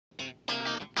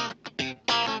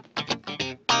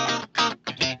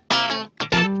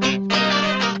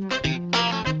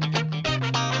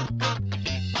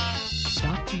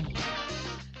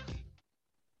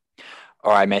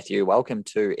All right, Matthew, welcome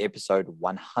to episode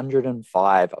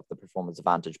 105 of the Performance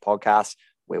Advantage podcast,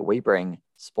 where we bring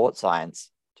sports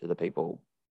science to the people.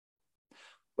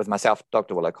 With myself,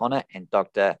 Dr. Will O'Connor, and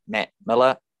Dr. Matt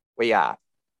Miller, we are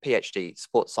PhD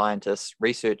sports scientists,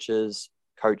 researchers,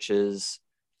 coaches,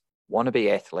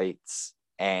 wannabe athletes,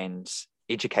 and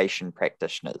education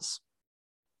practitioners.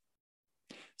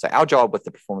 So our job with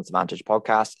the Performance Advantage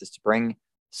podcast is to bring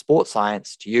sports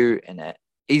science to you in an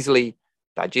easily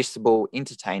digestible,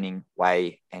 entertaining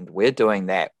way, and we're doing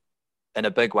that in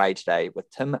a big way today with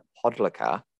Tim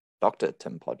Podlecar, Dr.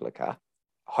 Tim Podlecar.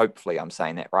 Hopefully I'm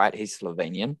saying that right. He's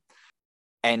Slovenian.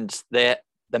 And the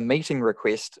meeting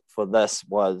request for this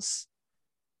was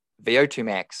VO2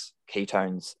 max,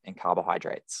 ketones, and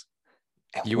carbohydrates.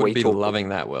 You would be loving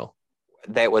that, Will.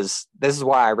 This is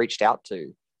why I reached out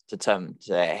to Tim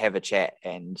to have a chat,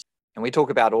 and we talk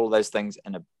about all those things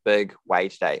in a big way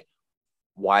today.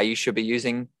 Why you should be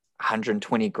using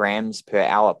 120 grams per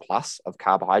hour plus of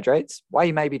carbohydrates, why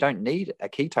you maybe don't need a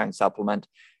ketone supplement,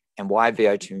 and why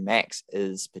VO2 max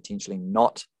is potentially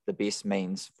not the best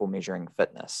means for measuring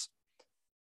fitness.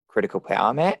 Critical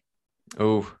power, Matt?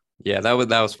 Oh, yeah, that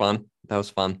was fun. That was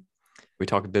fun. We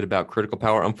talked a bit about critical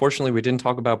power. Unfortunately, we didn't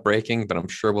talk about braking, but I'm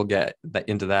sure we'll get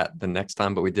into that the next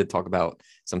time. But we did talk about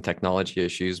some technology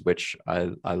issues, which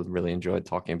I really enjoyed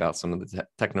talking about some of the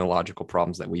technological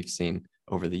problems that we've seen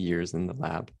over the years in the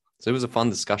lab. So it was a fun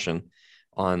discussion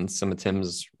on some of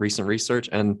Tim's recent research,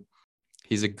 and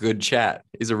he's a good chat.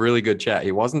 He's a really good chat.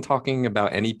 He wasn't talking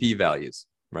about any p-values,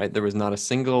 right? There was not a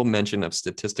single mention of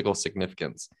statistical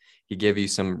significance. He gave you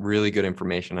some really good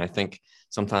information. I think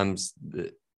sometimes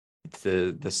the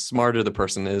smarter the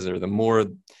person is, or the more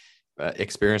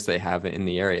experience they have in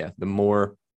the area, the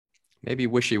more maybe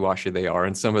wishy-washy they are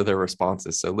in some of their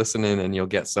responses. So listen in and you'll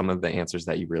get some of the answers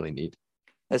that you really need.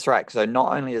 That's right. So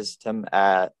not only is Tim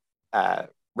a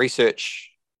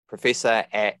research professor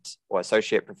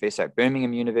associate professor at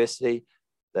Birmingham University,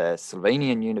 the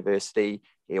Slovenian University,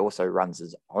 he also runs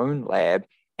his own lab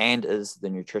and is the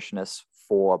nutritionist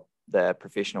for the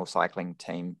professional cycling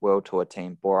team, World Tour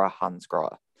team, Bora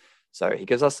Hansgrohe. So he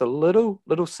gives us a little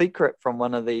secret from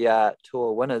one of the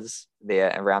tour winners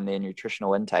there around their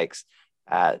nutritional intakes.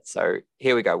 So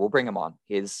here we go. We'll bring him on.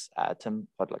 Here's Tim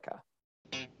Podlecar.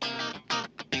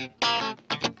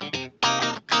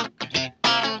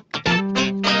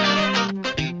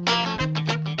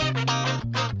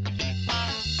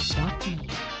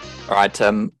 All right,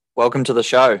 Tim, welcome to the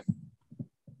show.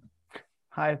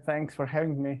 Hi, thanks for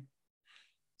having me.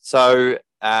 So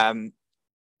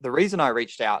the reason I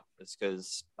reached out is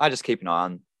because I just keep an eye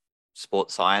on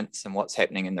sports science and what's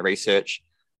happening in the research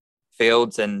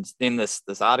fields. And then this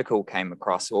article came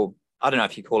across, or I don't know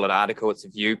if you call it article, it's a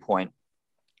viewpoint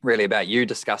really about you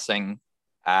discussing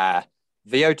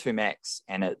VO2 max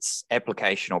and its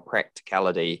application or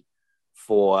practicality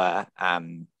for,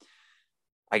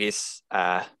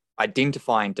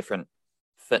 identifying different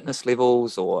fitness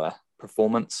levels or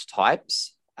performance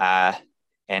types.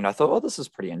 And I thought, this is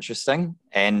pretty interesting.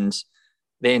 And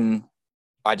then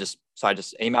I just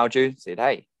emailed you, said,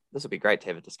 hey, this would be great to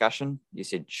have a discussion. You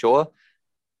said, sure,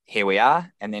 here we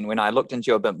are. And then when I looked into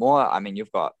you a bit more, I mean,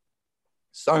 you've got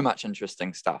so much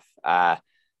interesting stuff.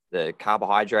 The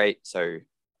carbohydrate, so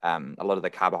a lot of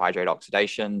the carbohydrate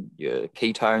oxidation, your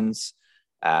ketones.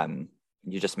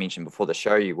 You just mentioned before the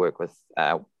show, you work with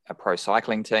a pro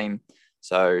cycling team.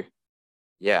 So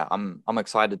yeah, I'm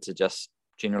excited to just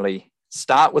generally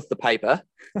start with the paper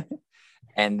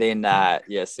and then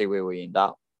see where we end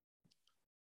up.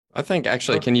 I think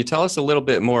actually, can you tell us a little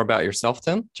bit more about yourself,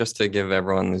 Tim, just to give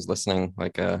everyone who's listening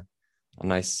like a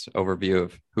nice overview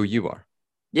of who you are?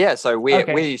 Yeah, so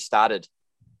where you started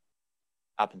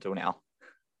up until now.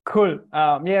 Cool.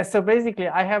 So basically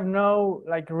I have no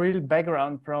real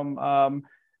background from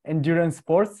endurance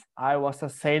sports. I was a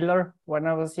sailor when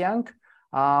I was young.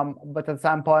 But at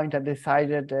some point I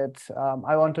decided that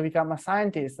I want to become a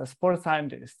scientist, a sports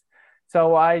scientist.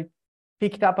 So I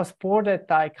picked up a sport that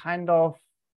I kind of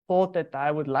thought that I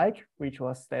would like, which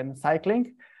was then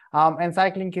cycling. And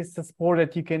cycling is a sport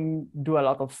that you can do a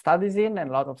lot of studies in, and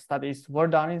a lot of studies were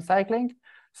done in cycling.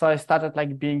 So I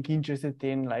started being interested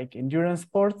in endurance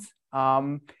sports.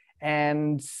 I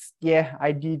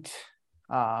did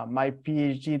my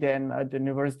PhD then at the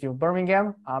University of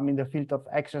Birmingham in the field of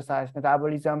exercise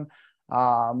metabolism,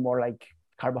 more like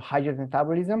carbohydrate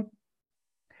metabolism.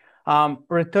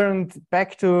 Returned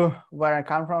back to where I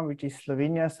come from, which is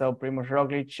Slovenia, so Primož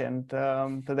Roglic and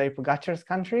Tadej Pogačar's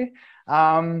country.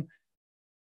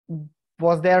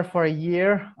 Was there for a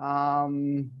year,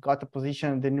 got a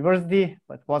position at the university,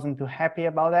 but wasn't too happy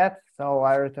about that. So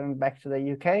I returned back to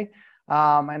the UK.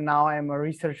 And now I'm a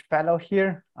research fellow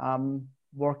here,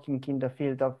 working in the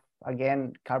field of,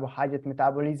 again, carbohydrate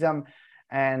metabolism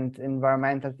and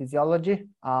environmental physiology,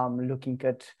 looking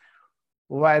at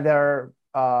whether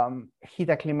heat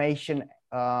acclimation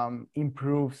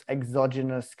improves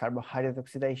exogenous carbohydrate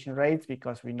oxidation rates,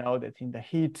 because we know that in the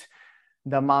heat,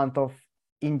 the amount of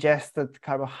ingested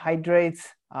carbohydrates,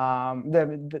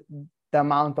 the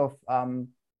amount of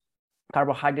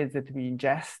carbohydrates that we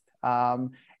ingest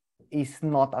is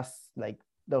not as, like,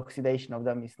 the oxidation of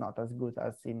them is not as good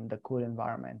as in the cool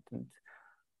environment. And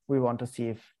we want to see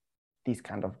if this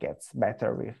kind of gets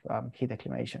better with heat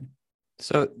acclimation.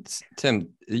 So, Tim,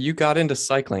 you got into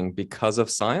cycling because of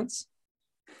science?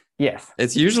 Yes.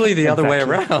 It's usually the other way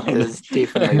around. It is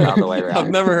definitely the other way around. I've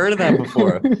never heard of that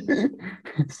before.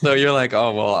 So you're like,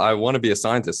 oh, well, I want to be a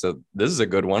scientist. So this is a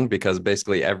good one, because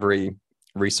basically every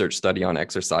research study on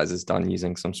exercise is done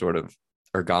using some sort of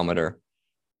ergometer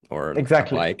or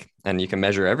exactly. a bike, and you can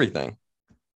measure everything.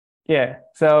 Yeah.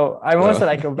 So I'm also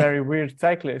like a very weird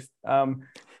cyclist.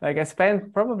 Like I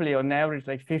spend probably on average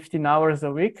like 15 hours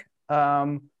a week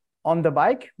on the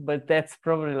bike, but that's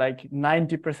probably like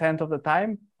 90% of the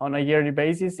time on a yearly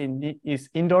basis is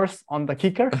indoors on the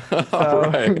kicker. So...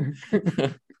 Right.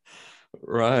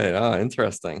 Right. Oh,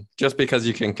 interesting. Just because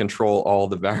you can control all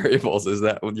the variables, is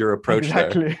that your approach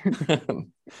exactly. there?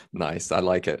 Nice. I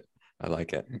like it.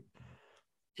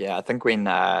 Yeah, I think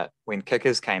when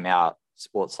kickers came out,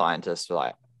 sports scientists were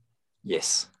like,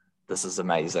 yes, this is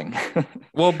amazing.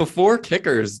 Well, before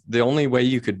kickers, the only way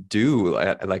you could do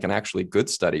like an actually good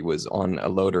study was on a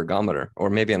load ergometer or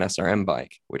maybe an SRM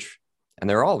bike, and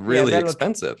they're all really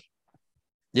expensive.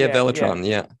 Yeah, Velotron.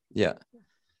 Yeah.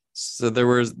 So there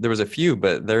was a few,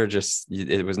 but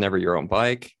it was never your own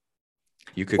bike.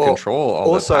 You could control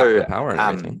all the power and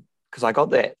everything. Because I got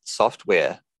that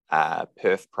software,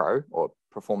 Perf Pro or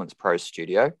Performance Pro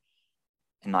Studio,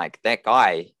 and like that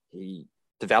guy, he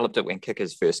developed it when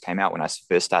kickers first came out, when I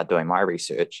first started doing my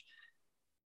research,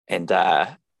 and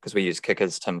because we use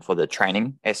kickers, Tim, for the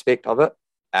training aspect of it,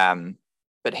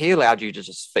 but he allowed you to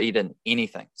just feed in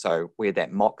anything. So we had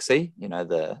that Moxie,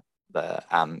 the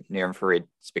near infrared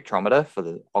spectrometer for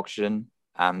the oxygen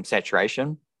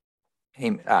saturation,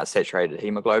 saturated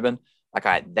hemoglobin. Like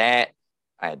I had that.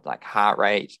 I had like heart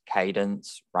rate,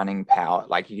 cadence, running power.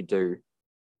 Like you could do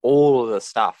all of the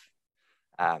stuff,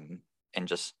 and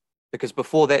just because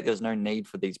before that there's no need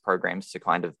for these programs to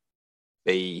kind of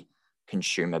be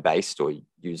consumer based or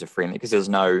user friendly, because there's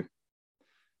no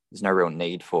real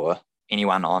need for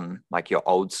anyone on like your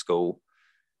old school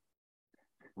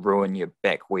ruin your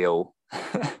back wheel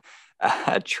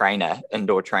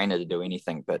indoor trainer to do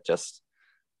anything but just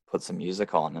put some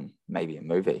music on and maybe a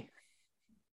movie.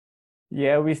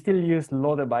 Yeah, we still use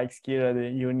loader bikes here at the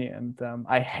uni, and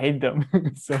I hate them.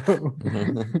 So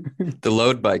the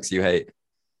load bikes you hate.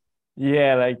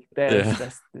 Yeah, like that's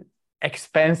just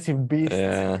expensive beast.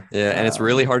 Yeah, and it's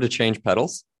really hard to change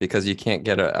pedals because you can't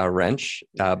get a wrench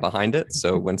behind it.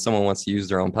 So when someone wants to use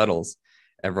their own pedals,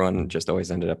 everyone just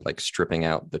always ended up like stripping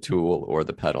out the tool or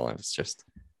the pedal. And it's just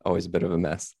always a bit of a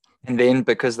mess. And then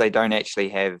because they don't actually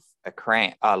have a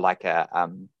crank, like a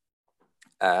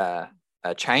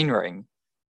chain ring,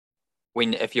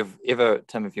 if you've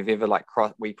ever like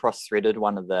we cross-threaded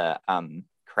one of the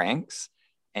cranks,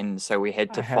 and so we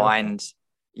had to find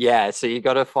so you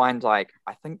got to find, like,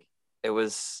 I think it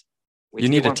was you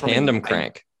need a tandem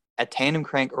crank. A tandem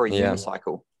crank or a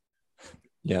unicycle.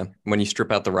 Yeah, when you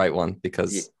strip out the right one,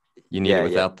 because you need it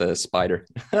without the spider.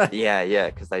 yeah,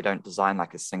 because they don't design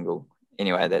like a single.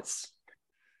 Anyway, that's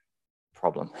a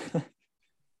problem.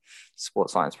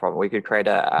 Sports science problem. We could create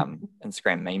a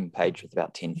Instagram meme page with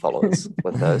about 10 followers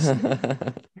with those.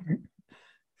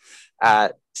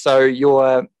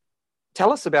 So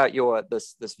tell us about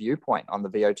this viewpoint on the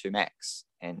VO2 max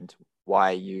and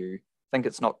why you think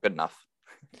it's not good enough.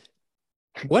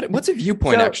 What's a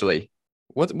viewpoint actually?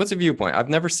 What's a viewpoint? I've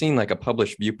never seen like a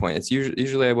published viewpoint. It's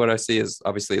usually what I see is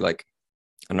obviously like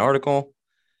an article,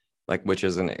 like, which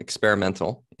is an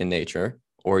experimental in nature,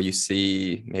 or you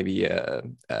see maybe a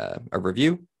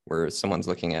review where someone's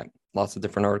looking at lots of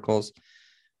different articles,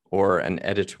 or an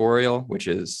editorial, which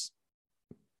is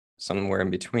somewhere in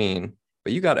between.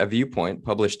 But you got a viewpoint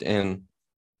published in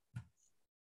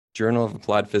Journal of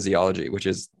Applied Physiology, which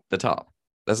is the top.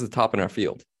 That's the top in our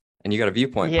field. And you got a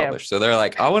viewpoint published. So they're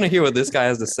like, I want to hear what this guy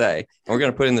has to say. And we're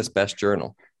going to put in this best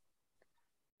journal.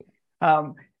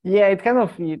 It kind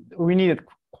of, we needed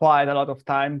quite a lot of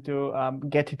time to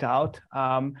get it out.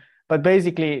 But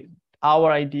basically,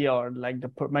 our idea, or like the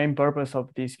main purpose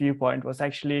of this viewpoint, was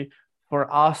actually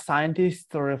for us scientists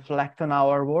to reflect on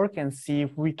our work and see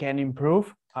if we can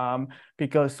improve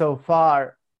because so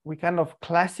far we kind of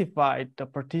classified the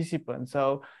participants.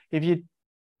 So if you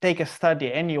take a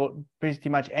study, pretty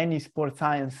much any sports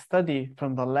science study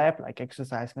from the lab, like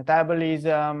exercise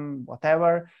metabolism,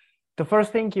 whatever, the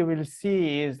first thing you will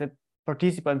see is that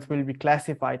participants will be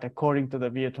classified according to the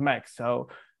VO2 max. So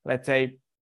let's say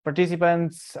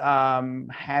participants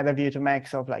had a VO2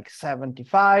 max of like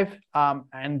 75,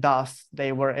 and thus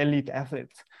they were elite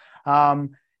athletes.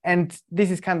 And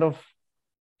this is kind of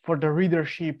for the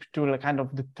readership to kind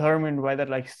of determine whether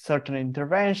like certain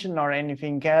intervention or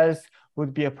anything else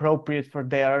would be appropriate for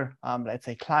their, let's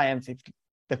say, clients, if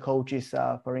the coach is,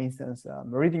 for instance,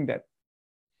 reading that.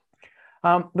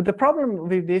 But the problem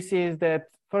with this is that,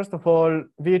 first of all,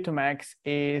 VO2 max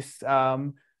is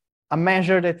a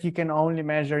measure that you can only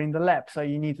measure in the lab. So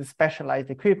you need a specialized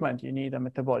equipment, you need a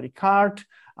metabolic cart,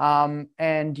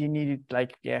 and you need to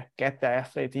get the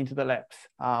athletes into the labs,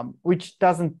 which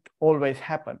doesn't always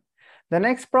happen. The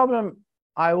next problem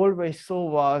I always saw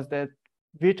was that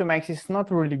VO2 max is not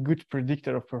a really good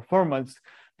predictor of performance,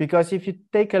 because if you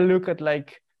take a look at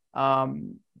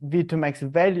VO2 max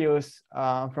values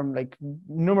from like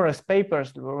numerous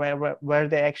papers where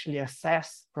they actually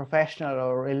assess professional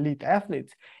or elite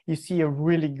athletes, you see a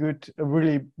really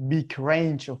big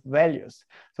range of values.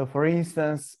 So for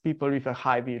instance, people with a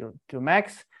high VO2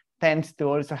 max tend to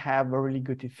also have a really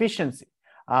good efficiency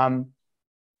to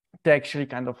actually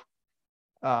kind of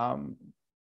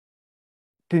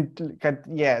to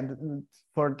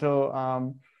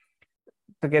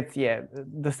get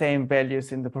the same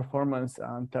values in the performance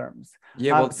terms.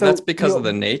 Yeah, well, so that's because of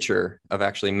the nature of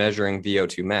actually measuring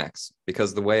VO2 max,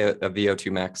 because the way a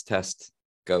VO2 max test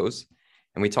goes,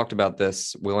 and we talked about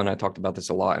this, Will and I talked about this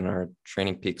a lot in our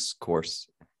Training Peaks course,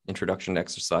 Introduction to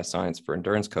Exercise Science for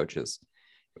Endurance Coaches.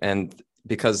 And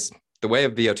because the way a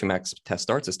VO2 max test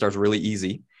starts, it starts really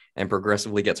easy and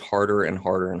progressively gets harder and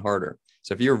harder and harder.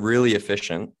 So if you're really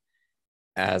efficient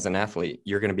as an athlete,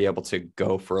 you're going to be able to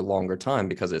go for a longer time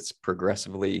because it's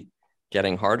progressively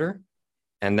getting harder.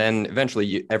 And then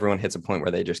eventually everyone hits a point where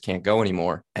they just can't go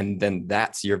anymore. And then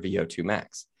that's your VO2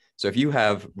 max. So if you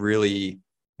have really,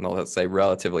 well, let's say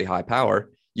relatively high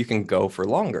power, you can go for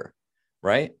longer,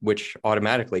 right? Which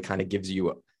automatically kind of gives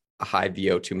you a high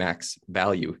VO2 max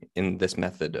value in this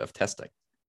method of testing.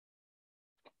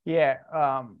 Yeah.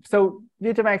 So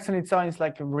VO2 max on its own is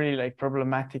like a really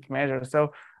problematic measure.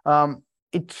 So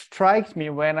it strikes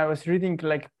me when I was reading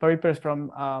papers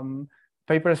from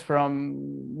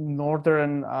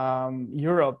Northern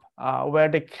Europe, where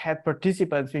they had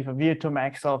participants with a VO2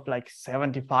 max of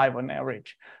 75 on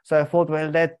average. So I thought,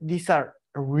 well, these are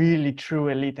really true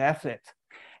elite athletes.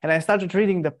 And I started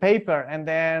reading the paper, and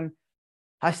then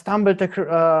I stumbled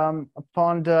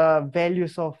upon the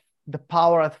values of the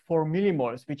power at 4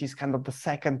 millimoles, which is kind of the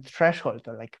second threshold,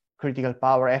 like critical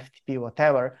power, FTP,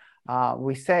 whatever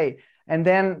we say. And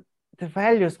then the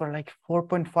values were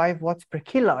 4.5 watts per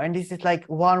kilo. And this is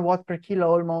 1 watt per kilo,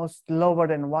 almost lower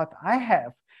than what I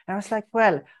have. And I was like,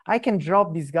 well, I can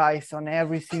drop these guys on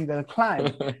every single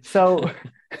climb. So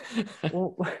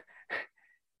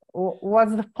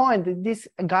what's the point? These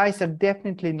guys are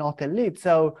definitely not elite.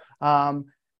 So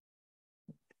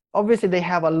obviously they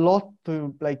have a lot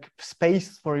to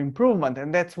space for improvement,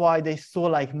 and that's why they saw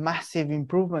massive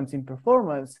improvements in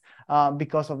performance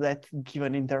because of that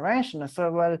given intervention.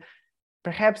 So, well,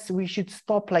 perhaps we should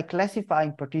stop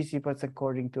classifying participants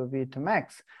according to VO2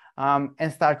 max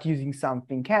and start using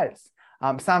something else,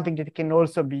 something that can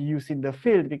also be used in the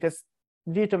field, because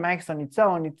VO2 max on its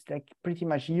own, it's pretty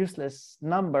much useless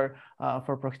number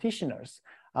for practitioners.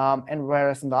 And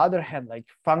whereas on the other hand,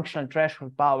 functional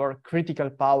threshold power, critical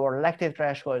power, lactate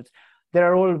thresholds, there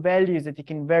are all values that you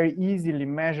can very easily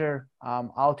measure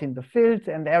out in the field,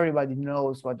 and everybody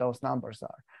knows what those numbers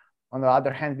are. On the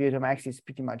other hand, VO2 max is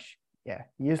pretty much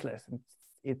useless.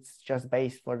 It's just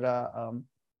based for the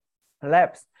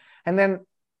labs. And then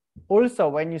also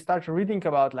when you start reading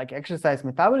about exercise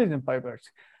metabolism papers,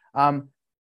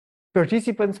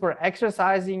 participants were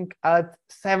exercising at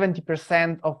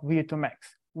 70% of VO2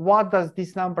 max. What does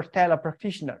this number tell a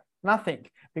practitioner? Nothing,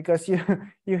 because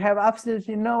you have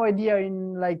absolutely no idea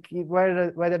in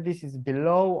whether this is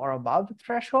below or above the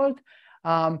threshold.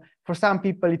 For some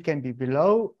people it can be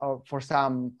below, or for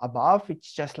some above.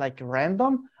 It's just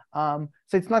random. So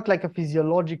it's not a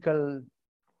physiological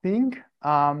thing.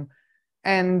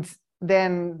 And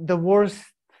then the worst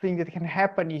thing that can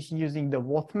happen is using the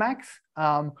watt max,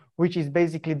 which is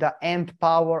basically the end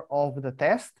power of the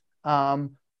test,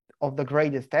 of the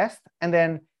graded test. And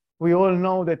then we all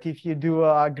know that if you do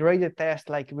a graded test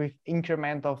with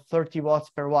increment of 30 watts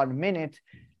per 1 minute,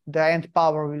 the end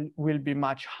power will be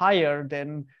much higher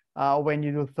than when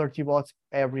you do 30 watts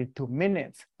every 2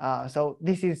 minutes. So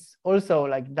this is also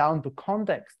like down to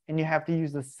context, and you have to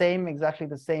use exactly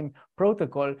the same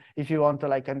protocol if you want to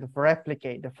like kind of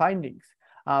replicate the findings.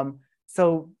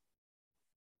 So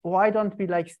why don't we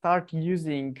like start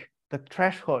using the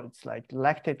thresholds, like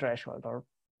lactate threshold or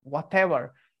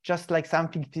whatever, just like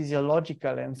something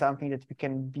physiological and something that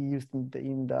can be used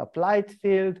in the applied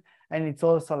field, and it's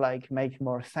also like make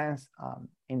more sense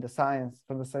in the science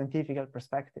from the scientific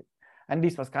perspective. And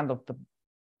this was kind of the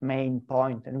main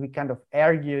point, and we kind of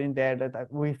argue in there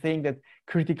that we think that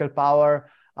critical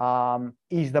power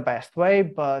is the best way,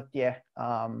 but yeah,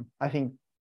 I think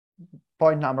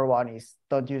point number one is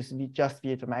don't use just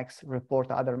VO2 max,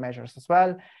 report other measures as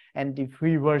well. And if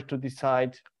we were to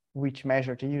decide which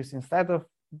measure to use instead of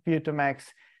VO2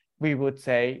 max, we would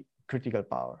say critical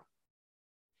power.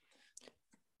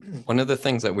 One of the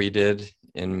things that we did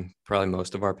in probably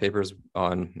most of our papers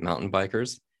on mountain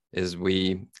bikers is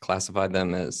we classified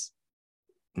them as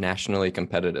nationally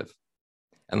competitive.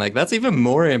 And like, that's even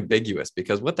more ambiguous,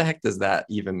 because what the heck does that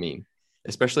even mean?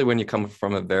 Especially when you come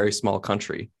from a very small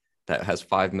country that has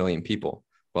 5 million people.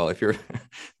 Well, if you're,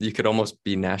 you could almost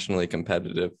be nationally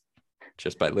competitive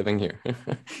just by living here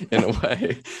in a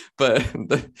way, but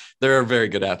there are very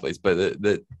good athletes, but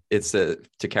it's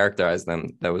to characterize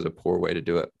them, that was a poor way to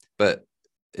do it. But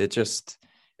it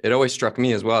always struck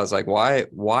me as well. It's like,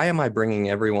 why am I bringing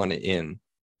everyone in?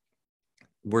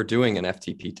 We're doing an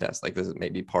FTP test. Like, this is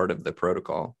maybe part of the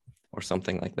protocol or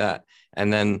something like that.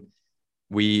 And then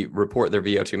we report their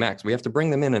VO2 max. We have to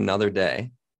bring them in another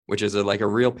day, which is like a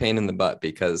real pain in the butt,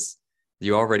 because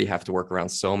you already have to work around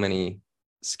so many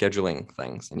scheduling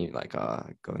things, and you like go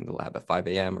in the lab at 5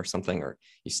 a.m. or something, or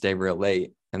you stay real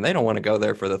late, and they don't want to go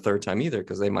there for the third time either,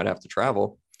 because they might have to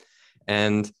travel.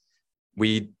 And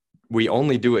we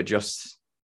only do it just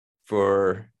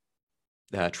for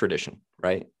tradition,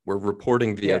 right? We're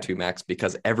reporting VO2 max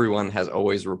because everyone has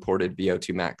always reported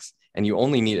VO2 max, and you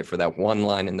only need it for that one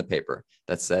line in the paper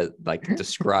that says, like,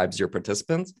 describes your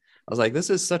participants. I was like, this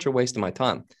is such a waste of my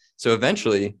time. So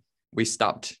eventually we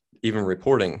stopped even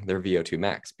reporting their VO2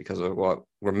 max, because of what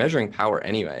we're measuring power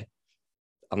anyway.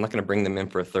 I'm not going to bring them in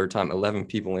for a third time. 11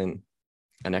 people in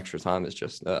an extra time is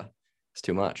just, it's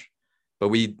too much. But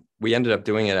we ended up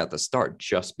doing it at the start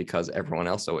just because everyone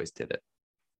else always did it.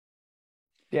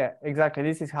 Yeah, exactly.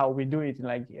 This is how we do it in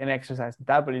like an exercise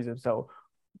metabolism. So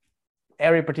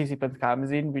every participant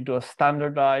comes in, we do a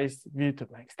standardized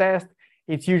VO2 max test.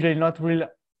 It's usually not really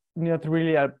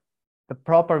the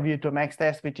proper VO2 max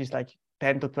test, which is like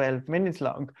 10 to 12 minutes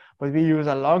long, but we use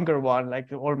a longer one,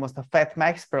 like almost a fat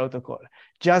max protocol,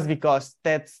 just because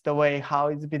that's the way how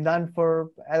it's been done for,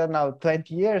 I don't know,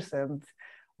 20 years. And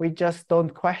we just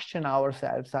don't question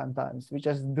ourselves sometimes. We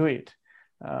just do it.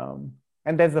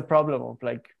 And that's the problem of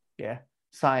like,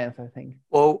 science, I think.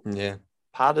 Well,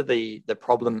 part of the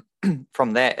problem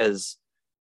from that is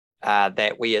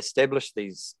that we establish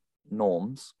these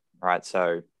norms, right?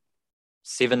 So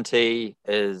 70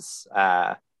 is,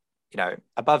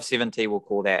 above 70, we'll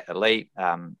call that elite,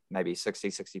 maybe 60,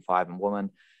 65 in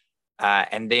women.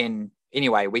 And then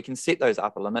anyway, we can set those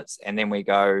upper limits, and then we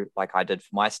go, like I did for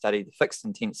my study, the fixed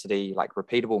intensity, like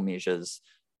repeatable measures,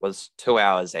 was 2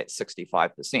 hours at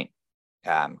 65%,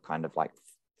 kind of like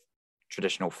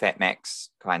traditional fat max,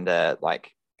 kind of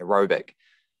like aerobic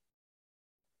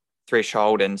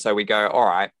threshold. And so we go, all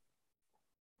right,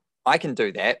 I can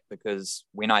do that, because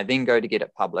when I then go to get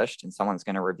it published and someone's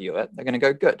going to review it, they're going to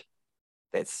go, good.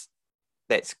 That's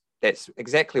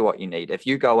exactly what you need. If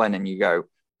you go in and you go,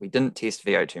 we didn't test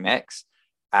VO2 max,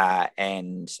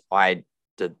 and I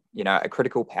did, a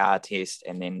critical power test,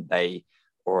 and then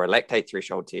or a lactate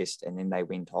threshold test, and then they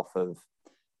went off of,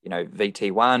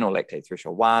 VT1 or lactate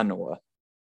threshold 1 or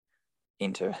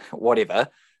enter whatever,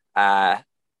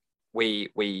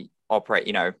 we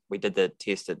operate, we did the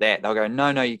test at that. They'll go,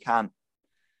 no, you can't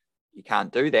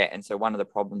do that. And so one of the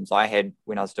problems I had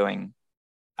when I was doing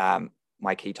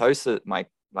my ketosis, my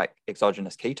like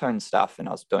exogenous ketone stuff, and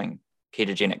I was doing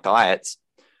ketogenic diets,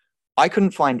 I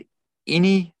couldn't find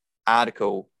any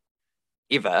article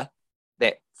ever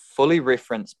that fully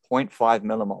referenced 0.5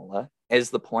 millimolar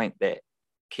as the point that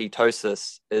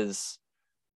ketosis is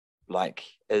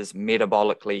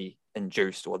metabolically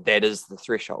induced, or that is the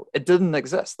threshold. It didn't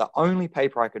exist. The only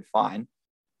paper I could find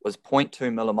was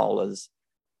 0.2 millimole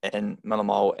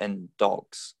in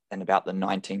dogs in about the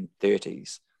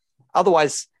 1930s.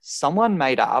 Otherwise, someone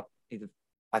made up,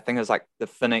 I think it was like the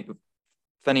Finney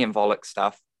and Volek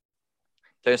stuff,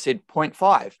 they said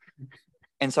 0.5.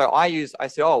 And so I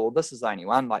said, oh, well, this is the only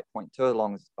one, like 0.2, as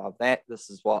long as it's above that, this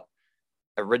is what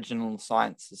original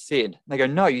science has said. They go,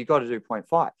 no, you got to do 0.5.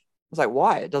 I was like,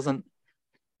 why? It doesn't,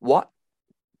 what?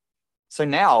 So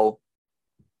now,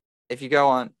 if you go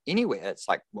on anywhere, it's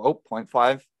like, well,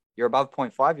 0.5, you're above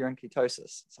 0.5, you're in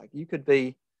ketosis. It's like, you could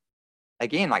be,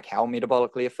 again, like, how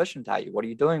metabolically efficient are you? What are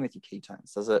you doing with your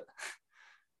ketones? Does it,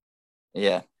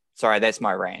 yeah, sorry, that's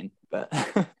my rant, but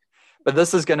but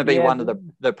this is going to be one of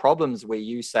the problems where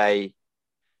you say,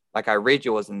 like, I read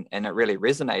yours and it really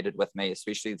resonated with me,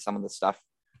 especially some of the stuff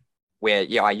where,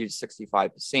 yeah, I use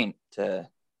 65% to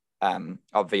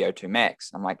of VO2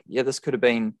 max. I'm like, yeah, this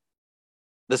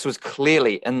was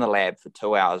clearly in the lab for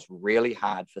 2 hours, really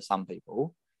hard for some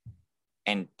people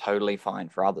and totally fine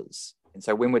for others. And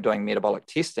so when we're doing metabolic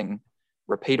testing,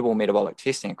 repeatable metabolic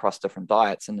testing across different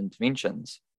diets and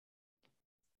interventions,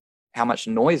 how much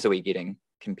noise are we getting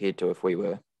compared to if we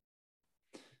were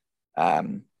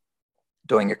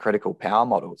doing a critical power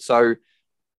model? So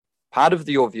part of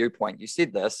your viewpoint, you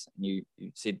said this, and you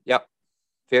said, yep,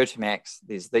 VO2 max,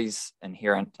 there's these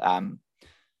inherent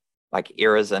like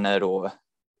errors in it or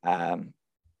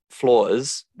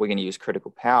flaws, we're going to use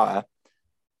critical power.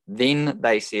 Then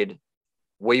they said,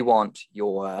 we want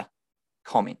your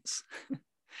comments.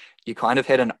 You kind of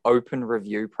had an open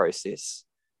review process,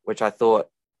 which I thought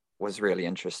was really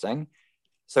interesting.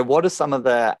 So what are some of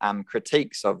the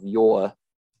critiques of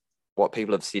what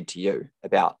people have said to you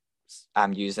about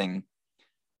using,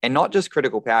 and not just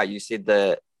critical power? You said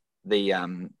the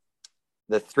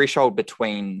threshold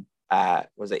between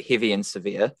was it heavy and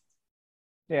severe?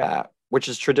 Yeah. Which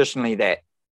is traditionally that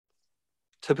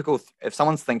typical, if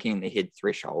someone's thinking in their head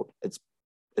threshold, it's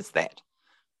that,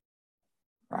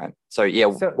 right? So yeah,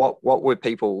 what were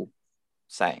people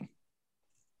saying?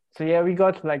 So yeah, we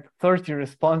got like 30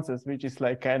 responses, which is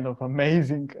like kind of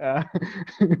amazing.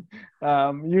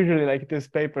 Usually like these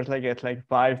papers like get like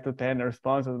 5 to 10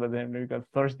 responses, but then we got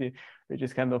 30, which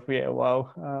is kind of, yeah, wow,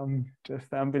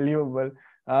 just unbelievable.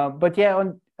 But yeah,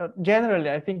 generally,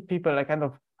 I think people like kind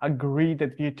of agree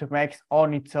that VO2 max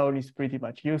on its own is pretty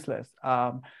much useless.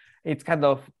 It's kind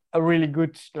of a really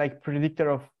good like predictor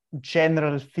of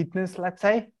general fitness, let's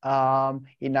say,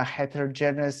 in a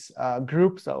heterogeneous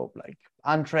group. So like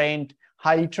untrained,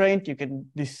 highly trained, you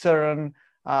can discern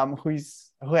who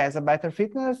has a better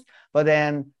fitness. But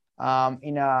then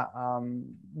in a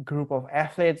group of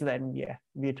athletes, then yeah,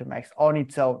 VO2 max on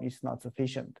its own is not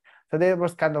sufficient. So there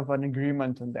was kind of an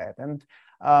agreement on that. And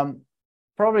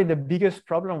probably the biggest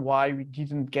problem why we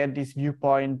didn't get this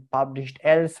viewpoint published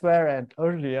elsewhere and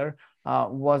earlier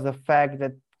was the fact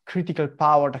that critical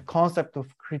power, the concept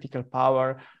of critical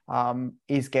power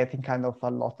is getting kind of a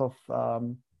lot of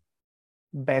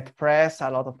bad press, a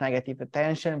lot of negative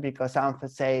attention, because some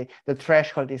say the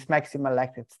threshold is maximal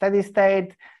lactate steady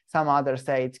state, some others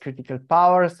say it's critical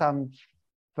power, some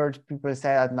first people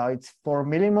say that no, it's 4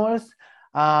 millimoles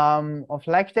of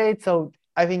lactate. So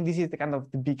I think this is the kind of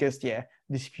the biggest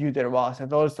dispute there was.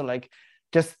 And also like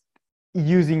just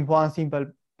using one simple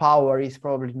power is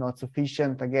probably not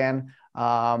sufficient again,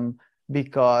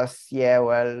 because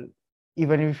well,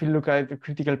 even if you look at the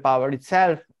critical power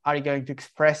itself, are you going to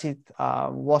express it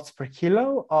watts per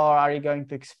kilo, or are you going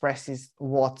to express it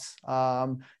watts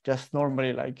just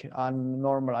normally, like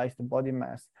normalize the body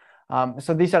mass?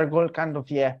 So these are all kind of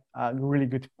really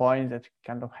good points that you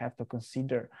kind of have to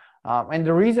consider. And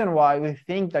the reason why we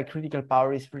think that critical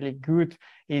power is really good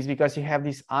is because you have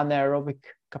this anaerobic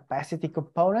capacity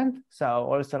component. So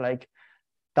also like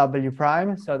W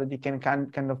prime, so that you can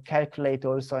kind of calculate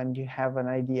also, and you have an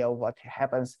idea of what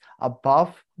happens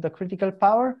above the critical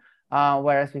power.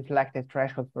 Whereas with lactate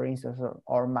threshold, for instance,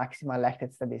 or maximal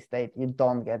lactate steady state, you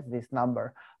don't get this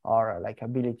number or like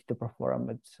ability to perform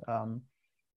with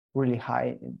really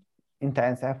high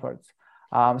intense efforts.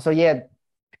 So yeah,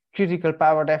 critical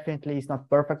power definitely is not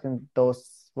perfect, and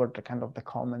those were the kind of the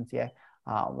comments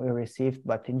we received.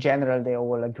 But in general, they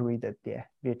all agree that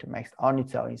VO2 max on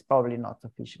its own is probably not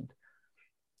sufficient.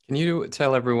 Can you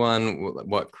tell everyone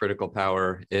what critical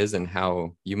power is and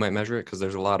how you might measure it? Because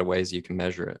there's a lot of ways you can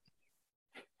measure it.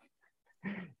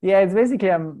 Yeah, it's basically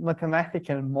a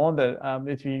mathematical model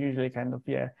that we usually kind of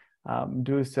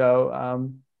do. So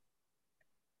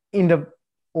in the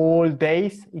old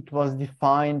days, it was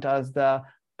defined as the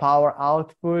power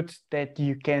output that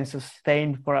you can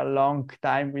sustain for a long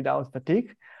time without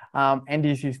fatigue. And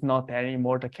this is not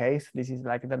anymore the case. This is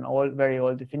like an very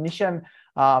old definition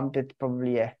that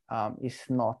probably is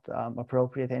not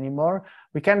appropriate anymore.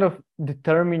 We kind of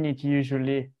determine it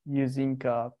usually using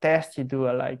a test. You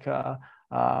do like a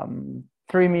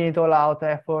 3-minute all-out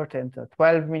effort and a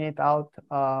 12-minute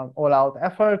all-out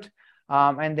effort.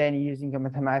 And then using a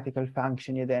mathematical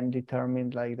function, you then determine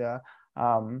like the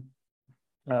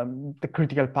the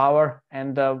critical power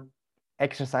and the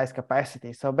exercise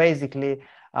capacity. So basically,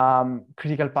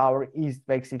 critical power is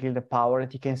basically the power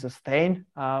that you can sustain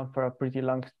for a pretty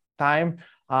long time.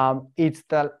 It's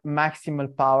the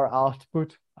maximal power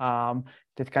output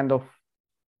that kind of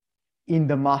in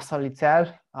the muscle itself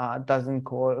doesn't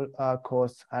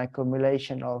cause an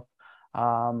accumulation of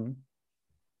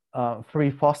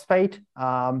free phosphate.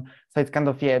 So it's kind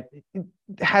of, it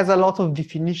has a lot of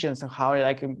definitions of how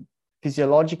like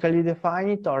physiologically define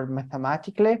it or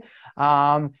mathematically.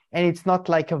 And it's not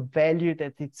like a value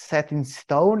that it's set in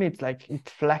stone. It's like it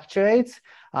fluctuates.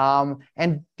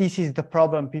 And this is the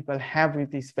problem people have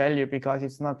with this value, because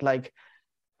it's not like,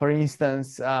 for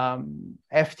instance,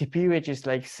 FTP, which is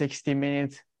like 60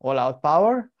 minutes all out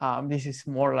power. This is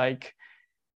more like,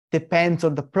 depends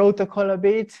on the protocol a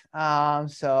bit.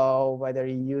 So whether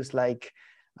you use like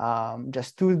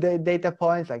just two data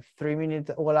points, like 3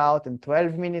 minutes all out and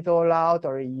 12 minutes all out,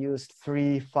 or you use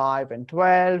 3, 5, and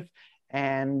 12.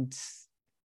 And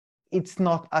it's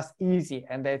not as easy.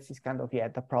 And that's kind of,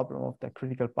 the problem of the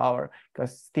critical power,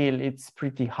 because still it's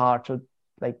pretty hard to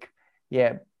like,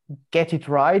 get it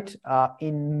right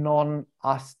in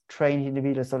non-as trained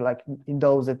individuals, so like in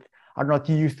those that are not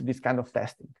used to this kind of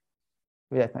testing.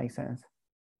 If that makes sense.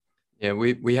 Yeah,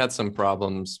 we had some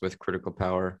problems with critical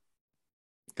power,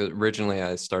 because originally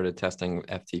I started testing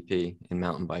FTP in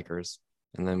mountain bikers,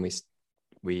 and then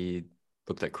we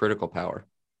looked at critical power,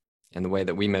 and the way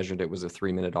that we measured it was a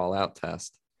 3-minute all-out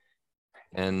test.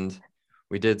 And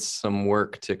we did some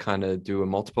work to kind of do a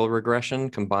multiple regression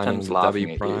combining the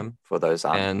W prime for those who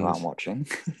aren't watching.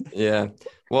 Yeah,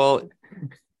 well,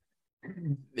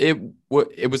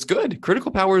 it was good.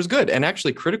 Critical power is good. And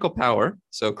actually critical power,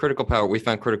 we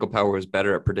found critical power was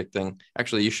better at predicting.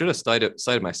 Actually, you should have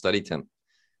cited my study, Tim.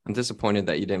 I'm disappointed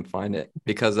that you didn't find it,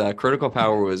 because critical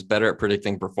power was better at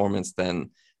predicting performance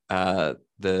than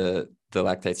the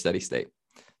lactate steady state.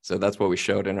 So that's what we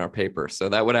showed in our paper. So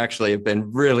that would actually have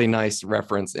been really nice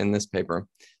reference in this paper.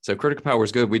 So critical power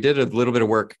is good. We did a little bit of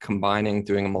work combining,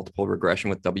 doing a multiple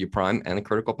regression with W prime and the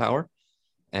critical power.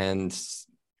 And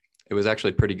it was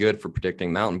actually pretty good for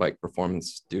predicting mountain bike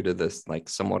performance due to this like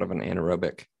somewhat of an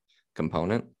anaerobic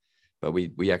component. But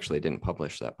we actually didn't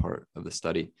publish that part of the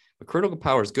study. But critical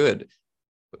power is good.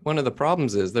 But one of the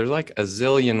problems is there's like a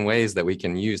zillion ways that we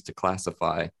can use to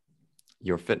classify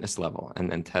your fitness level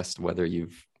and then test whether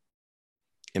you've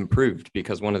improved,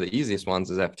 because one of the easiest ones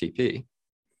is FTP.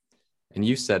 And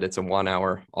you said it's a 1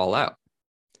 hour all out,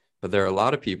 but there are a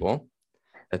lot of people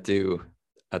that do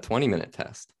a 20-minute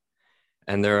test,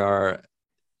 and there are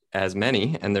as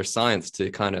many, and there's science to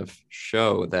kind of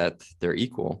show that they're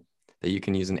equal, that you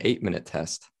can use an 8-minute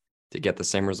test to get the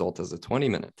same result as a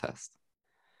 20-minute test.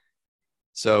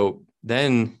 So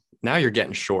then now you're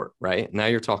getting short, right? Now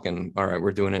you're talking, all right,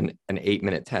 we're doing an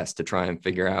 8-minute test to try and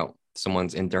figure out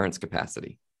someone's endurance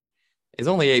capacity. It's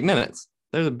only 8 minutes.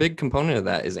 There's a big component of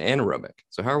that is anaerobic.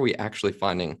 So how are we actually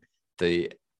finding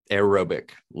the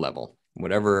aerobic level,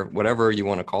 whatever you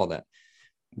want to call that?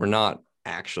 We're not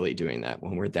actually doing that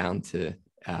when we're down to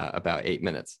about 8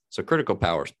 minutes. So critical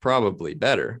power is probably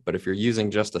better, but if you're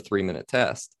using just a 3-minute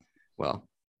test, well,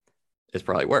 it's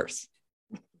probably worse.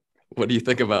 What do you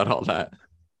think about all that?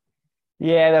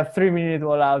 Yeah, the 3-minute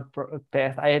all-out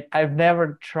test. I've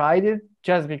never tried it,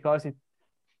 just because it,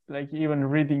 like, even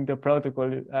reading the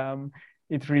protocol,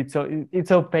 it reads so it's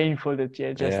so painful that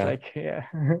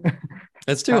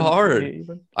it's too hard.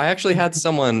 I actually had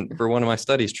someone for one of my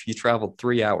studies. He traveled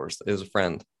 3 hours. It was a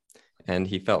friend, and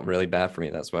he felt really bad for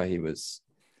me. That's why he was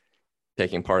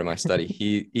taking part in my study.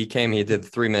 He came. He did the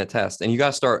 3-minute test, and you got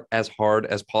to start as hard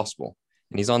as possible.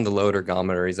 And he's on the load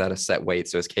ergometer. He's at a set weight.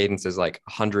 So his cadence is like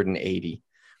 180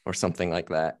 or something like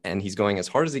that. And he's going as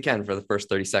hard as he can for the first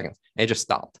 30 seconds. And he just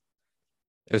stopped.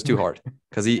 It was too hard,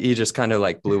 because he just kind of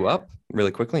like blew up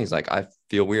really quickly. He's like, I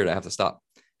feel weird. I have to stop.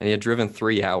 And he had driven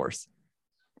 3 hours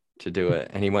to do it.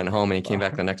 And he went home and he came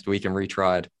back the next week and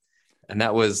retried. And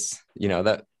that was,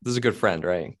 this is a good friend,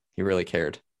 right? He really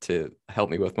cared to help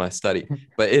me with my study.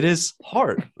 But it is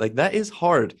hard. Like, that is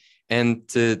hard. And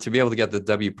to be able to get the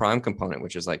W prime component,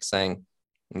 which is like saying,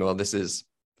 well, this is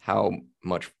how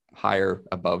much higher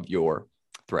above your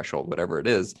threshold, whatever it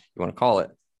is you want to call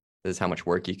it, this is how much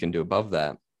work you can do above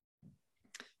that.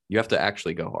 You have to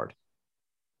actually go hard.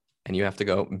 And you have to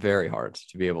go very hard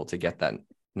to be able to get that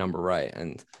number right.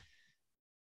 And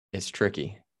it's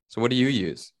tricky. So what do you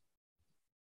use?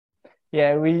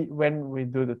 Yeah, when we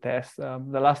do the test, the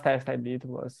last test I did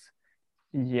was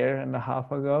a year and a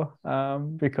half ago,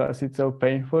 because it's so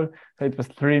painful. So it was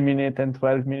 3 minute and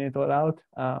 12 minute all out.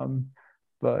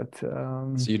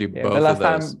 So you do both of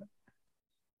those.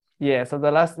 Yeah, so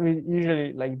the last we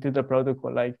usually like do the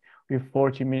protocol like with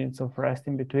 40 minutes of rest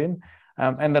in between.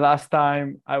 And the last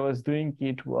time I was doing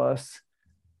it was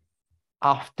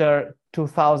after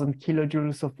 2000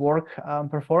 kilojoules of work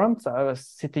performed. So I was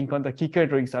sitting on the kicker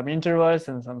doing some intervals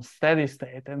and some steady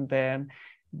state, and then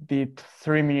did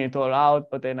 3 minute all out,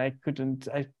 but then I couldn't,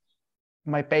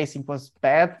 my pacing was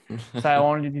bad. So I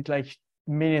only did like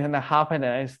minute and a half and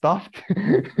then I stopped.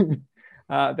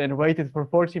 Then waited for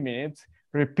 40 minutes,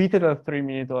 repeated a 3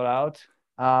 minute all out.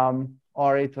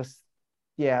 Or it was,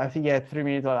 I think 3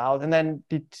 minute all out, and then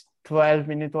did 12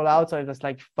 minute all out. So it was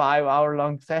like 5 hour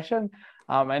long session.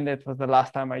 And that was the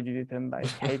last time I did it, and I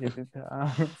hated it.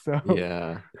 So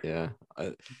yeah.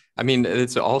 I mean,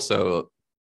 it's also,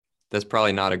 that's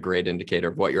probably not a great indicator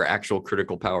of what your actual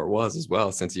critical power was as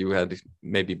well, since you had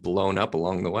maybe blown up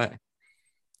along the way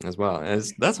as well. And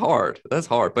that's hard,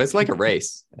 but it's like a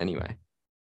race anyway,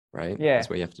 right? Yeah, that's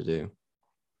what you have to do.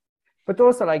 But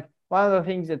also, like, one of the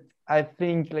things that I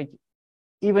think, like,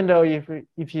 even though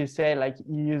if you say like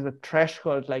you use a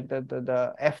threshold like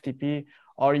the FTP,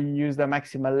 or you use the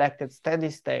maximal lactate steady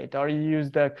state, or you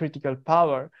use the critical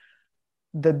power,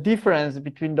 the difference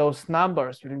between those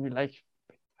numbers will be like,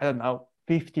 I don't know,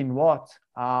 15 watts.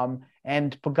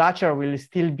 And Pogacar will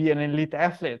still be an elite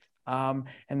athlete. And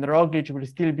Roglic will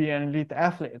still be an elite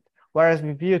athlete. Whereas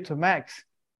with VO2 max,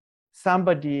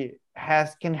 somebody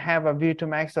can have a VO2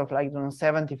 max of like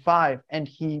 75, and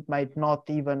he might not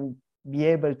even be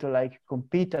able to like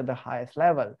compete at the highest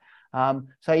level.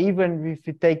 So even if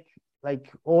you take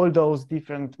like all those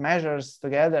different measures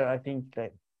together, I think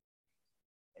that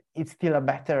it's still a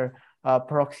better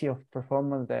proxy of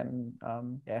performance than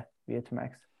VO2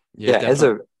 max. Yeah, as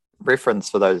a reference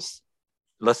for those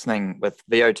listening, with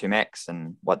VO2 max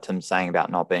and what Tim's saying about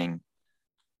not being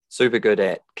super good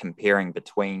at comparing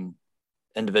between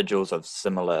individuals of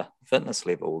similar fitness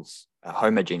levels, a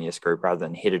homogeneous group rather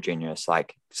than heterogeneous,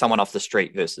 like someone off the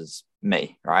street versus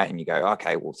me, right? And you go,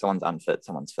 okay, well, someone's unfit,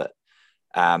 someone's fit.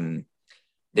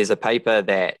 There's a paper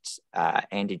that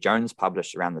Andy Jones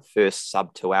published around the first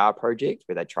sub 2 hour project,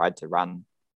 where they tried to run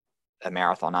a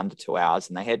marathon under 2 hours,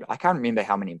 and they had, I can't remember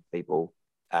how many people,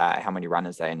 how many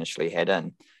runners they initially had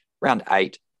in, around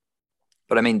 8.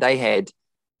 But I mean, they had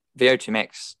VO2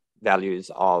 max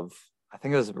values of, I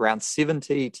think it was around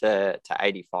 70 to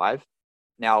 85.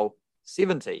 Now,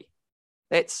 70,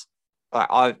 that's,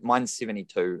 mine's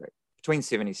 72, between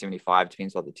 70 75,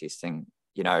 depends what the testing,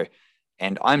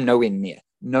 and I'm nowhere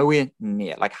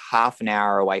near, like half an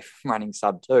hour away from running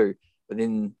sub 2. But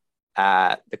then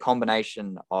the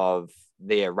combination of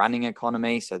their running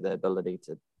economy, so the ability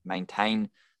to maintain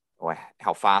or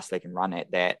how fast they can run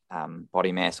at that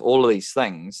body mass, all of these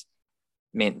things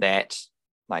meant that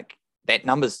like that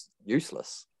number's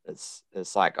useless.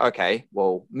 It's like, okay,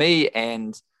 well, me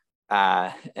and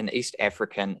an East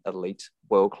African elite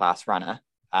world-class runner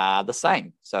are the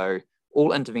same. So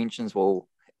all interventions will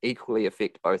equally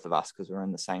affect both of us because we're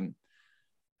in the same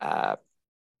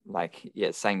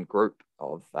same group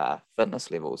of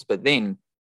fitness levels. But then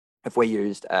if we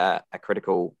used a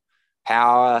critical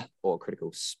power or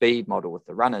critical speed model with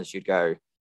the runners, you'd go,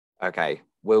 okay,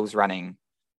 Will's running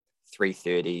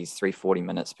 330s, 340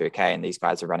 minutes per K, and these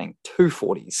guys are running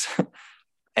 240s.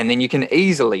 And then you can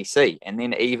easily see. And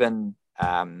then even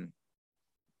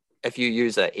if you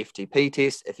use a FTP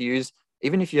test,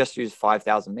 even if you just use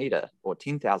 5,000 meter or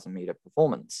 10,000 meter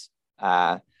performance,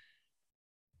 and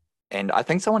I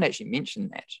think someone actually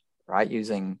mentioned that, right?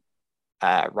 Using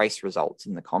race results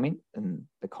in the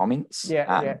comments.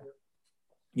 Yeah.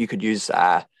 You could use,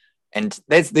 and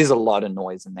there's a lot of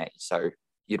noise in that. So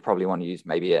you'd probably want to use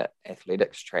maybe a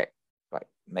athletics track like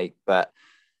me, but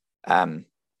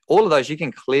all of those you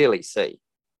can clearly see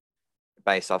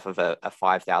based off of a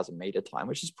 5,000 meter time,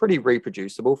 which is pretty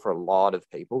reproducible for a lot of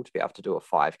people to be able to do a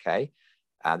 5K.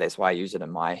 That's why I use it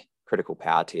in my critical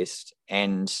power test.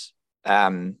 And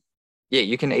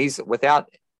you can easily, without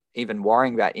even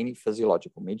worrying about any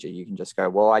physiological measure, you can just go,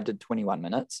 well, I did 21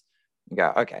 minutes. You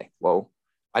go, okay, well,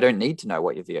 I don't need to know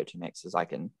what your VO2 max is. I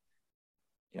can,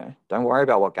 don't worry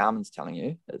about what Garmin's telling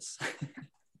you. It's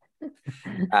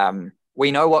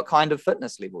we know what kind of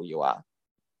fitness level you are.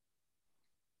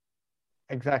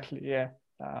 Exactly. Yeah.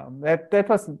 That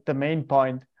was the main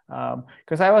point.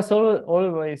 Because I was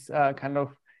always kind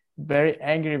of very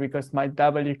angry because my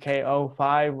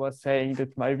WK05 was saying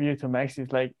that my VO2 max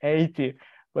is like 80,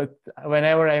 but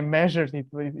whenever I measured it,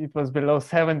 it was below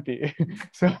 70.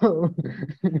 So,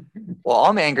 well,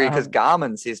 I'm angry because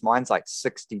Garmin says mine's like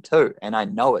 62, and I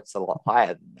know it's a lot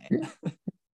higher than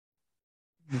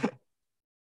that.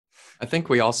 I think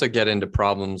we also get into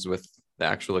problems with the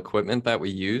actual equipment that we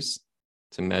use.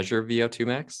 to measure VO2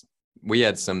 max, we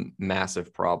had some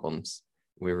massive problems.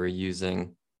 We were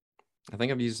using, I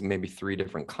think I've used maybe 3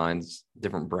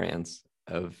 different brands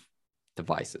of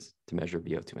devices to measure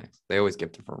VO2 max. They always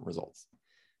give different results,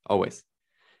 always.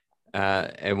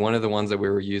 And one of the ones that we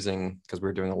were using, because we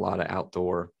were doing a lot of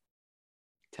outdoor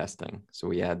testing, so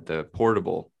we had the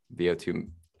portable VO2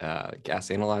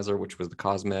 gas analyzer, which was the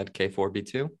Cosmed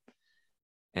K4B2,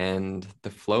 and the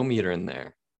flow meter in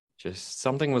there, just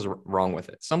something was wrong with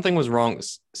it. Something was wrong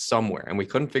somewhere, and we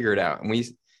couldn't figure it out. And we,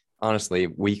 honestly,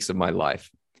 weeks of my life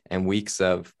and weeks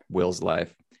of Will's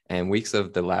life and weeks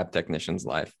of the lab technician's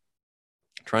life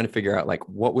trying to figure out like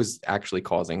what was actually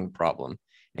causing the problem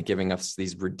and giving us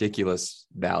these ridiculous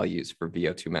values for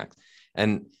VO2 max.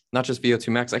 And not just VO2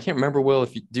 max. I can't remember, Will,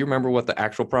 do you remember what the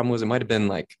actual problem was? It might have been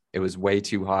like it was way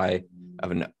too high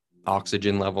of an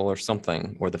oxygen level or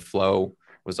something, or the flow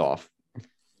was off.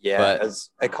 Yeah, but as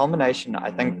a combination, I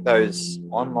think those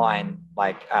online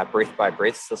like breath by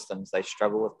breath systems, they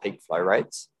struggle with peak flow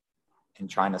rates and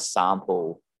trying to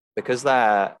sample, because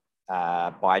they're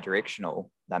bidirectional.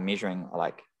 They're measuring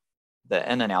like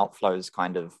the in and out flows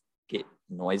kind of get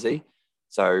noisy.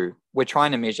 So we're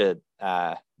trying to measure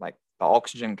like the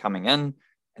oxygen coming in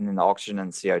and then the oxygen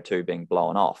and CO2 being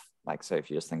blown off. Like, so if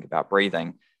you just think about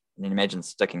breathing, and then imagine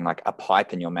sticking like a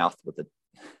pipe in your mouth with a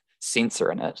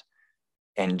sensor in it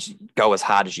and go as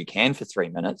hard as you can for 3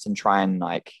 minutes and try and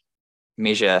like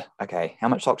measure, okay, how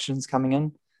much oxygen's coming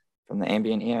in from the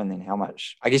ambient air, and then how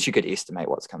much, I guess you could estimate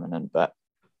what's coming in, but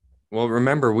well,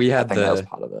 remember we had that was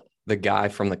part of it. The guy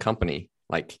from the company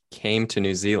like came to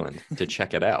New Zealand to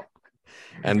check it out,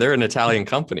 and they're an Italian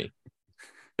company.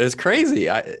 It's crazy.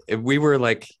 We were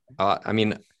like, I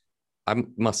mean, I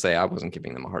must say I wasn't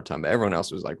giving them a hard time, but everyone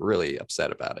else was like really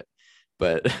upset about it.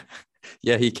 But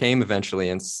yeah, he came eventually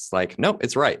and it's like, nope,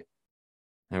 it's right.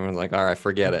 Everyone's like, all right,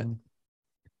 forget it.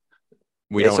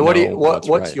 We don't know what's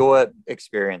right. your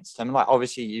experience, Tim? Like,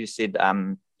 obviously you said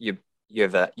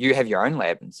you have your own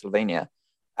lab in Slovenia.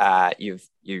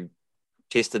 You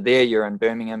tested there, you're in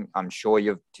Birmingham. I'm sure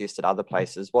you've tested other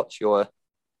places. What's your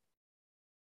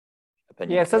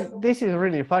opinion? Yeah, so this is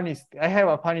really funny. I have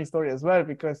a funny story as well,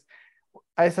 because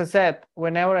as I said,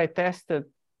 whenever I tested,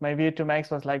 my VO2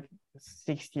 max was like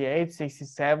 68,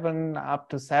 67, up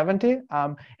to 70.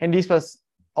 And this was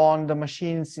on the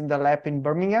machines in the lab in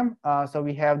Birmingham. So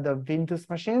we have the Ventus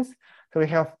machines. So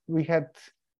we had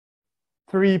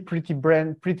 3 pretty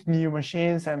new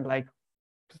machines, and like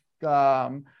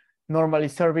normally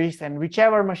serviced, and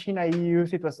whichever machine I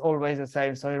used, it was always the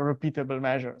same. So repeatable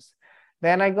measures.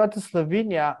 Then I got to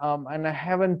Slovenia, and I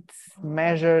haven't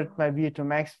measured my VO2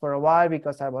 max for a while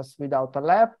because I was without a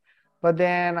lab. But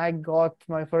then I got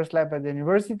my first lab at the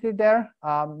university there.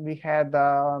 We had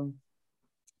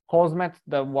Cosmet,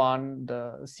 the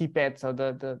CPET, so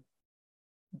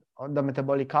the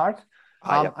metabolic cart.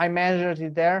 Yep. I measured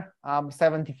it there,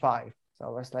 75. So I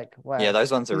was like, well, yeah,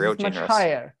 those ones are real generous. Much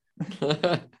higher.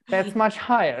 That's much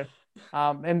higher.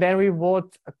 And then we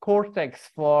bought a Cortex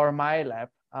for my lab.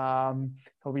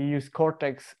 So we used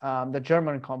Cortex, the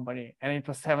German company, and it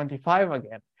was 75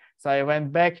 again. So I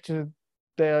went back to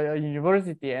the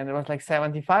university and it was like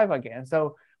 75 again.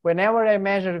 So whenever I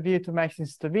measure VO2 max in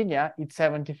Slovenia, it's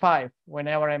 75.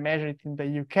 Whenever I measure it in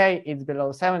the UK, it's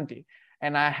below 70.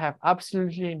 And I have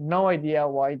absolutely no idea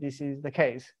why this is the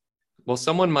case. Well,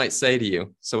 someone might say to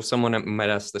you, so someone might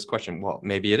ask this question, well,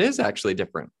 maybe it is actually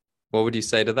different. What would you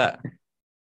say to that?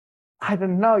 I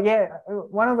don't know. Yeah,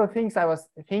 one of the things I was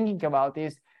thinking about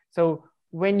is, so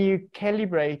when you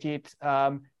calibrate it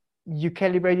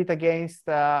against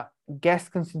gas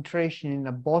concentration in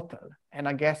a bottle and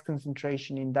a gas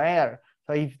concentration in the air.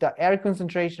 So if the air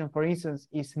concentration, for instance,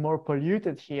 is more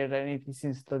polluted here than it is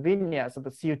in Slovenia, so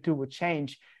the CO2 would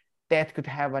change, that could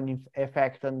have an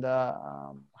effect on the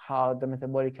how the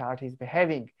metabolic cart is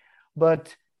behaving.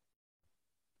 But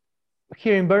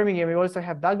here in Birmingham, we also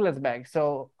have Douglas bags.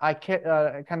 So I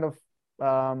kind of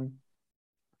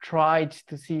tried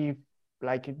to see if,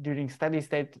 like during steady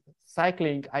state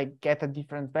cycling, I get a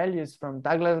different values from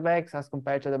Douglas bags as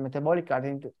compared to the metabolic cart,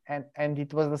 and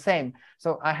it was the same.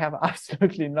 So I have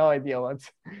absolutely no idea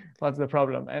what's the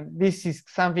problem. And this is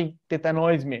something that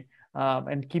annoys me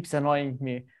and keeps annoying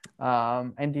me.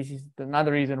 And this is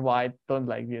another reason why I don't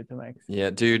like VO2 max.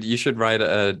 Yeah, dude, you should write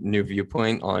a new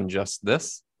viewpoint on just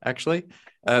this, actually.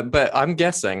 But I'm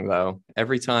guessing, though,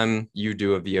 every time you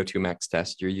do a VO2 max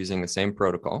test, you're using the same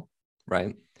protocol,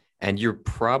 right? And you're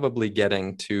probably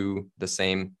getting to the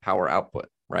same power output,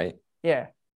 right? Yeah.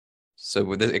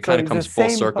 So it kind of comes full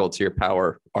circle to your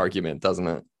power argument, doesn't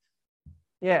it?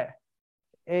 Yeah.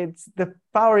 It's the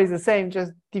power is the same,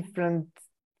 just different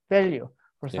value.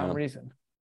 for some reason.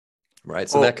 Right.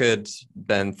 So that could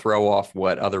then throw off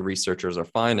what other researchers are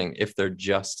finding if they're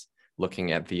just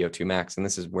looking at VO2 max. And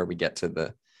this is where we get to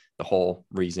the whole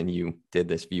reason you did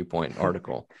this Viewpoint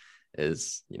article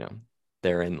is,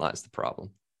 therein lies the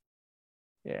problem.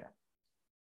 Yeah.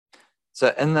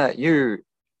 So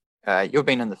you've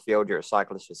been in the field, you're a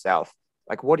cyclist yourself.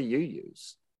 Like, what do you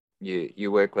use?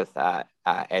 You work with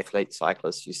athlete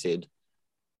cyclists, you said.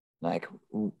 Like,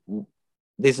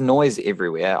 there's noise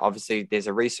everywhere. Obviously, there's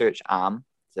a research arm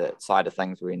side of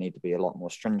things where we need to be a lot more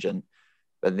stringent.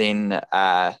 But then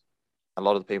a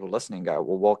lot of the people listening go,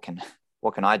 well, what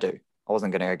can I do? I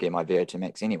wasn't going to get my VO2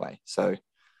 max anyway. So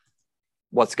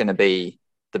what's going to be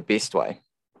the best way?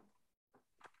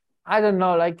 I don't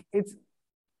know. Like, it's,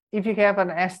 if you have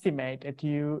an estimate that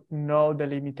you know the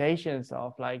limitations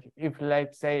of, like, if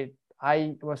let's say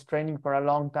I was training for a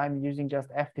long time using just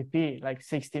FTP, like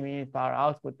 60 minute per hour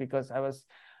output, because I was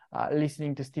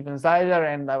listening to Steven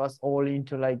Zeiler and I was all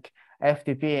into like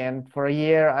FTP. And for a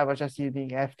year, I was just using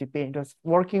FTP. It was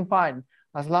working fine.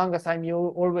 As long as I'm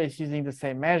always using the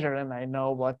same measure and I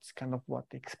know what's kind of what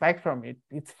to expect from it,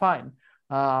 it's fine.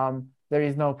 There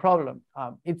is no problem.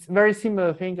 It's very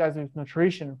similar thing as with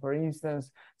nutrition. For instance,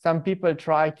 some people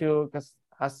try to, because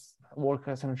as work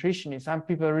as a nutritionist, some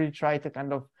people really try to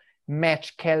kind of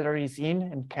match calories in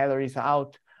and calories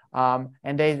out.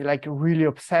 And they like really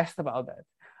obsessed about that.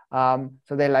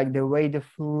 So they like the way the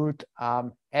food,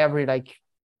 every like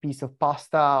piece of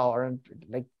pasta or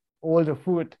like all the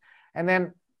food. And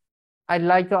then I'd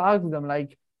like to ask them,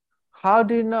 like, how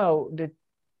do you know that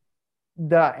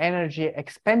the energy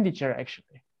expenditure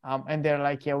actually? And they're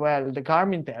like, yeah, well, the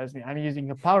Garmin tells me I'm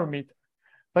using a power meter.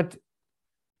 But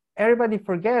everybody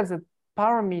forgets that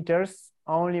power meters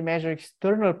only measure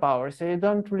external power. So you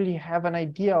don't really have an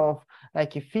idea of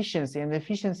like efficiency, and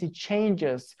efficiency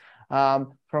changes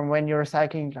from when you're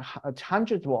cycling at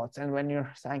 100 watts and when you're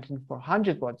cycling for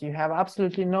 100 watts. You have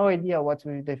absolutely no idea what's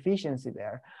with the efficiency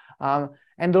there.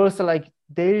 And also like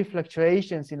daily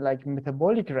fluctuations in like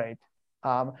metabolic rate.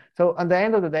 So at the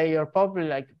end of the day, you're probably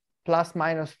like plus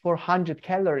minus 400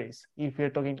 calories if you're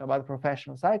talking about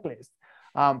professional cyclists.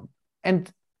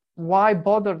 And why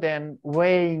bother then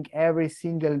weighing every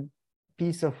single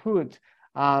piece of food?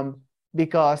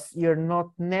 Because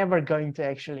you're never going to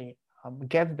actually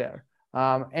get there.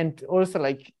 And also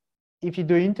like if you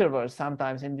do intervals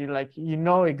sometimes and you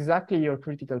know exactly your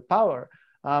critical power,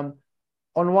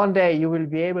 on one day you will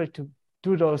be able to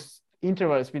do those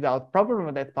intervals without problem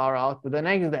with that power output. The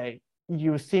next day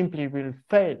you simply will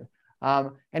fail.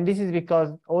 And this is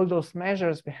because all those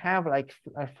measures we have like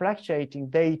are fluctuating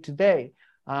day to day.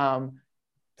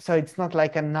 So it's not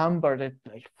like a number that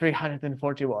like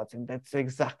 340 watts and that's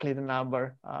exactly the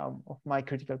number of my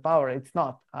critical power. It's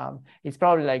not. It's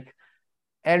probably like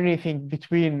anything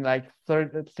between like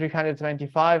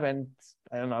 325 and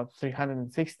I don't know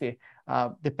 360,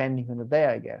 depending on the day,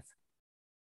 I guess.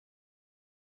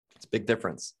 It's a big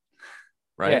difference,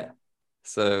 right? Yeah.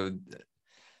 So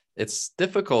it's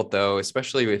difficult though,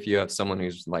 especially if you have someone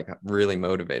who's like really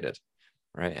motivated,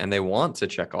 right? And they want to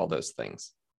check all those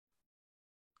things.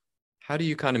 How do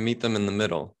you kind of meet them in the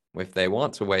middle? If they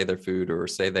want to weigh their food or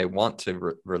say they want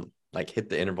to like hit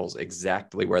the intervals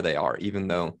exactly where they are, even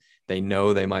though they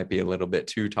know they might be a little bit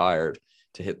too tired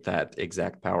to hit that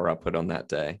exact power output on that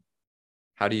day.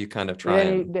 How do you kind of try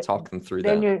and talk them through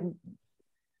that?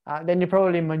 Then you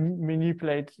probably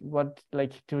manipulate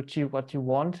to achieve what you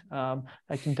want.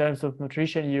 Like in terms of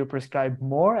nutrition, you prescribe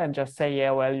more and just say,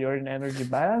 yeah, well, you're in energy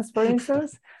balance, for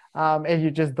instance, and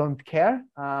you just don't care.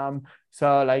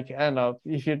 So like, I don't know,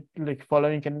 if you're like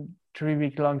following a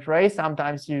 3-week long race,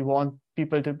 sometimes you want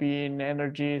people to be in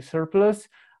energy surplus,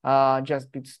 so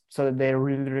that they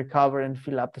really recover and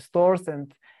fill up the stores.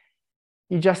 And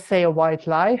you just say a white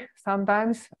lie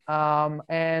sometimes.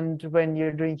 And when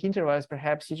you're doing intervals,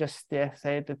 perhaps you just say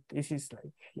that this is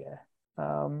like,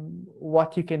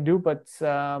 what you can do, but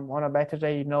on a better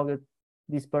day, you know that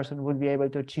this person would be able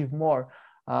to achieve more.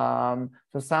 So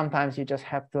sometimes you just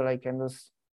have to like, and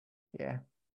just,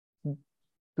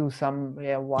 do some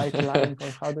white lying, or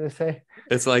how do I say?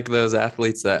 It's like those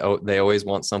athletes that they always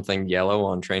want something yellow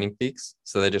on Training Peaks.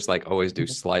 So they just like always do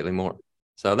slightly more.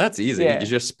 So that's easy. Yeah. You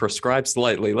just prescribe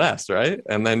slightly less, right?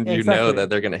 And then you know that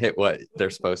they're going to hit what they're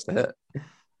supposed to hit.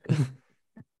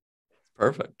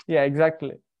 Perfect. Yeah,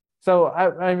 exactly. So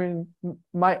I mean,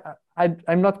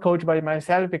 I'm not coached by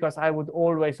myself because I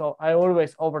always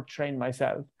overtrain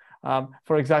myself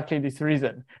for exactly this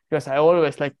reason, because I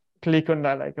always like click on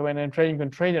that, like when I'm training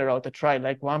on trainer route, I try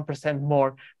like 1%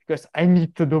 more because I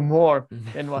need to do more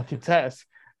than what it says.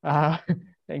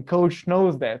 and coach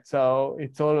knows that. So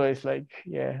it's always like,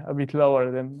 a bit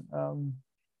lower than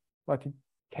what it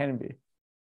can be.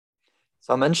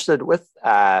 So I'm interested with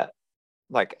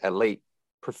like elite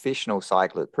professional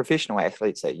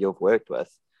athletes that you've worked with.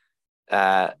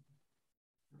 How,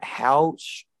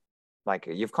 like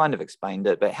you've kind of explained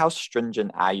it, but how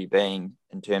stringent are you being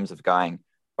in terms of going,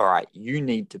 all right, you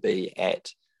need to be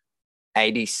at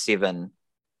 87%,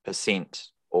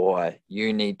 or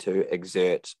you need to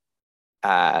exert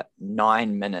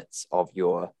 9 minutes of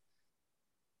your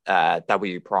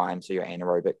W prime, so your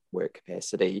anaerobic work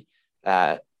capacity.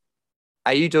 Are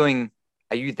you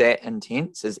that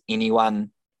intense? Is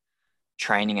anyone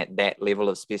training at that level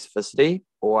of specificity,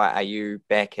 or are you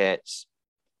back at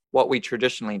what we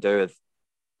traditionally do with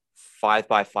 5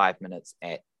 by 5 minutes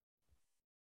at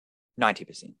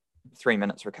 90%, 3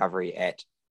 minutes recovery at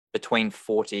between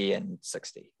 40 and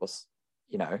 60?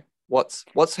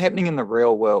 What's happening in the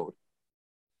real world?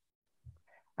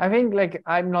 I think like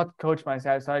I'm not coach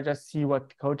myself, so I just see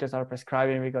what coaches are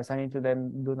prescribing because I need to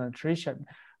then do nutrition.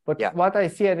 But what I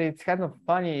see, and it's kind of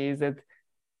funny, is that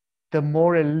the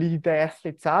more elite the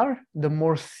athletes are, the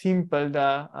more simple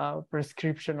the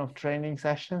prescription of training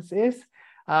sessions is.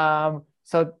 So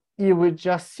you would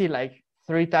just see like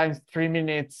 3 times 3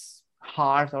 minutes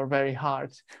hard or very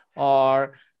hard,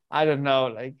 or I don't know,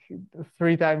 like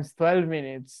 3 times 12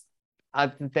 minutes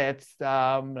at that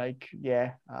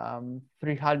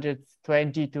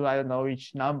 320 to I don't know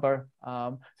which number.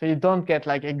 So you don't get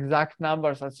like exact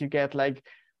numbers as you get like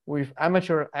with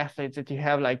amateur athletes, that you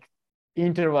have like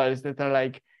intervals that are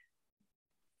like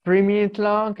 3 minutes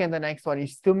long and the next one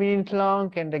is 2 minutes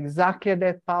long, and exactly at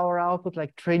that power output,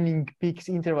 like training peaks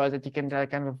intervals that you can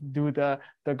kind of do the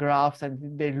graphs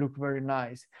and they look very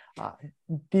nice.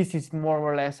 This is more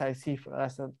or less I see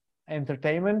as an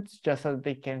entertainment, just so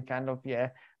they can kind of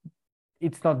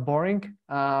it's not boring,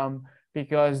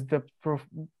 because the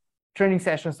training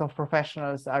sessions of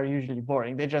professionals are usually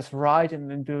boring. They just write and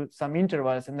then do some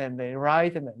intervals, and then they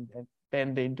write and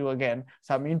then they do again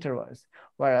some intervals,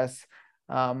 whereas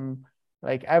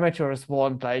like amateurs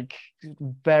want like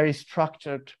very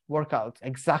structured workouts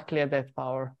exactly at that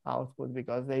power output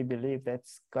because they believe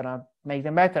that's gonna make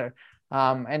them better.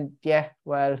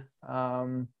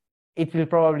 It will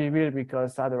probably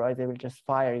because otherwise they will just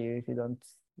fire you if you don't.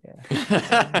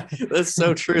 That's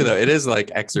so true though. It is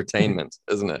like exertainment,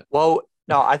 isn't it? Well,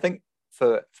 no, I think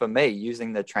for me,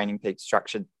 using the Training Peak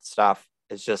structured stuff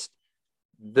is just,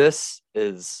 this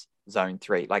is zone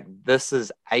 3. Like this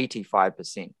is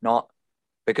 85%, not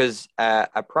because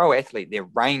a pro athlete, their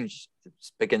range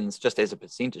begins just as a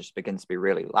percentage begins to be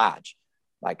really large.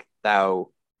 Like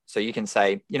so you can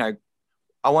say,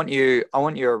 I want you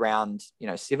around,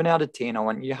 7 out of 10. I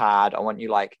want you hard. I want you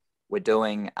like we're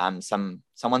doing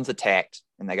someone's attacked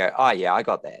and they go, oh yeah, I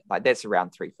got that. Like that's around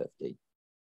 350.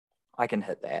 I can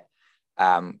hit that.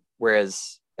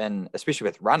 Whereas especially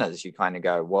with runners, you kind of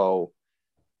go, well,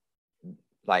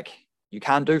 like you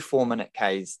can't do 4-minute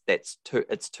Ks. It's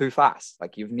too fast.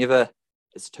 Like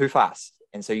it's too fast.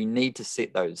 And so you need to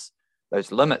set those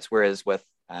limits. Whereas with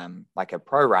like a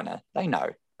pro runner, they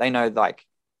know like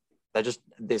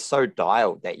they're so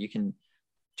dialed that you can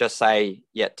just say,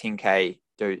 10K,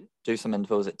 do some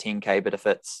intervals at 10K, but if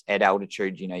it's at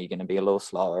altitude, you're going to be a little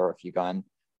slower. If you're going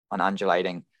on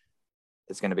undulating,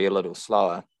 it's going to be a little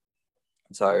slower.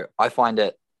 So I find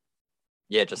it,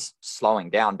 just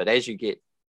slowing down. But as you get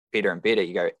better and better,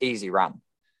 you go easy run,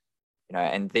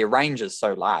 and their range is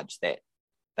so large that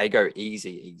they go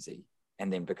easy.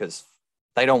 And then because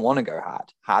they don't want to go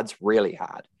hard's really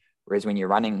hard. Whereas when you're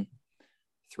running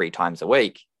 3 times a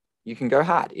week, you can go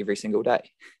hard every single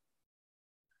day.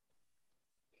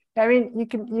 I mean,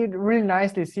 you really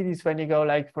nicely see this when you go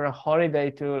like for a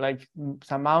holiday to like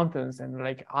some mountains and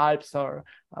like Alps or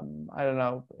I don't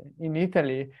know, in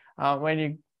Italy, when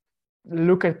you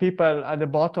look at people at the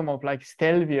bottom of like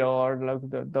Stelvio or like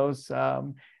those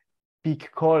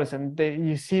peak calls, and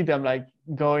you see them like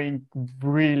going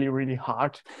really, really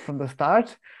hard from the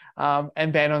start.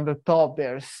 And then on the top,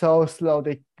 they're so slow,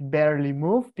 they barely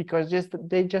move because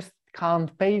they just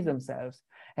can't pace themselves.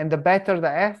 And the better the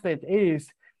athlete is,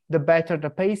 the better the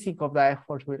pacing of the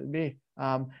effort will be.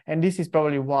 And this is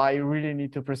probably why you really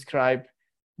need to prescribe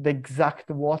the exact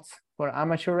watts for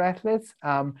amateur athletes,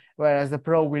 whereas the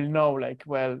pro will know like,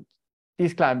 well,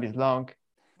 this climb is long.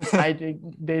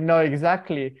 They know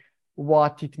exactly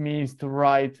what it means to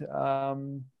ride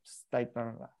like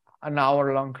an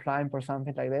hour-long climb or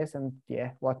something like this, and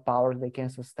what power they can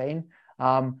sustain.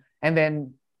 And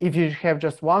then if you have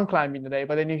just one climb in the day,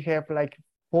 but then you have like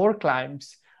 4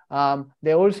 climbs,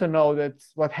 they also know that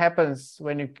what happens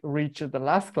when you reach the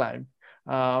last climb.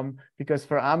 Because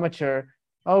for amateur,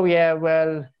 oh yeah,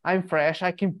 well, I'm fresh,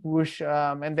 I can push,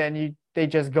 and then they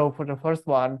just go for the first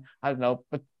one, I don't know,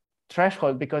 but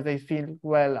threshold, because they feel,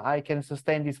 well, I can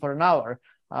sustain this for an hour.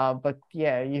 But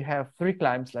yeah, you have 3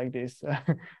 climbs like this,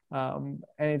 and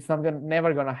it's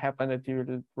never gonna happen that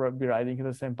you will be riding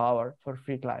the same power for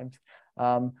 3 climbs.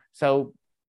 So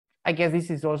I guess this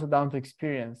is also down to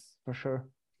experience for sure.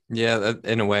 Yeah,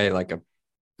 in a way, like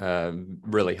a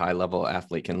really high level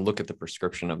athlete can look at the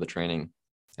prescription of the training,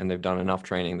 and they've done enough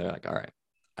training. They're like, all right,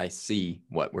 I see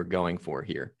what we're going for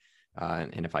here.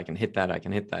 And if I can hit that, I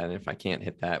can hit that. And if I can't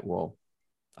hit that, well,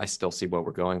 I still see what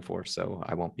we're going for. So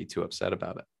I won't be too upset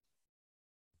about it.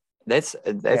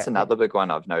 That's another big one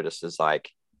I've noticed is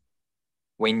like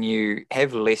when you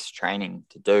have less training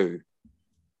to do,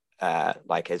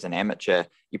 like as an amateur,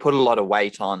 you put a lot of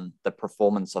weight on the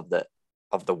performance of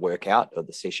the workout or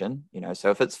the session, you know. So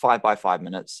if it's 5 by 5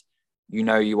 minutes, you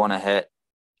know, you want to hit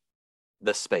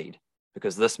this speed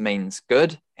because this means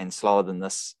good, and slower than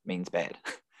this means bad.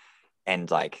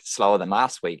 And like slower than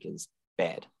last week is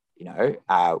bad, you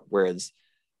know. Whereas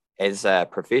as a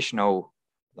professional,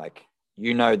 like,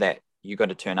 you know that you got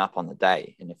to turn up on the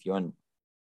day, and if you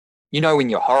know when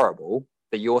you're horrible,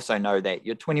 but you also know that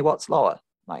you're 20 watts lower,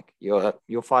 like you're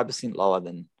 5% lower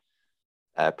than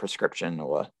prescription,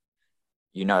 or,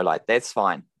 you know, like that's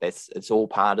fine. It's all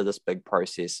part of this big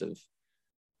process of,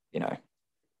 you know,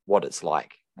 what it's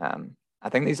like. I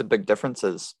think these are big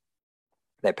differences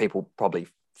that people probably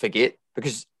forget,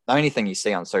 because the only thing you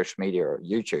see on social media or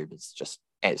YouTube is just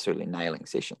absolutely nailing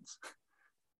sessions.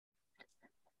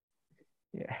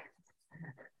 Yeah.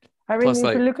 I mean, Plus, if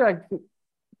like, you look like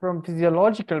from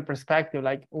physiological perspective,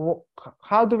 like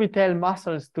how do we tell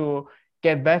muscles to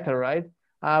get better, right?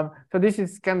 So this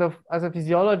is kind of, as a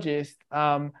physiologist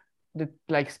that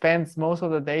like spends most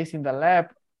of the days in the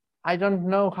lab, I don't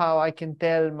know how I can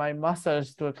tell my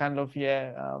muscles to kind of,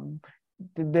 they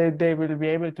will be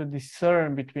able to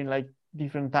discern between like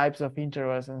different types of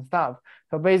intervals and stuff.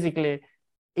 So basically,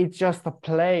 it's just a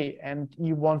play, and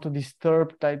you want to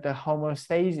disturb like the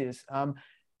homeostasis.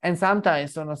 And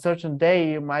sometimes on a certain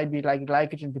day, you might be like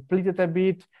glycogen depleted a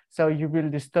bit, so you will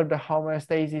disturb the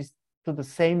homeostasis to the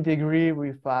same degree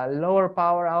with lower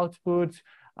power output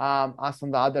as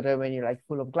on the other day when you're like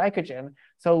full of glycogen.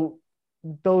 So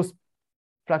those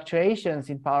fluctuations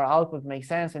in power output make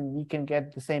sense, and you can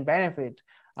get the same benefit.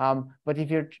 But if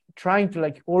you're trying to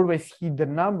like always hit the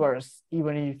numbers,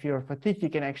 even if you're fatigued, you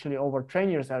can actually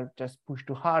overtrain yourself, just push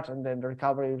too hard, and then the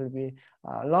recovery will be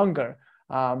longer.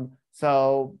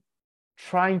 So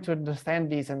trying to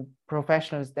understand this, and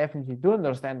professionals definitely do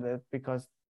understand it because,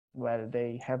 well,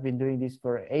 they have been doing this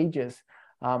for ages.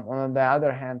 On the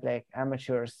other hand, like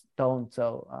amateurs don't.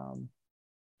 So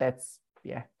that's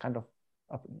kind of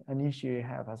an issue you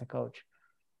have as a coach.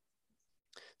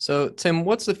 So Tim,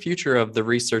 what's the future of the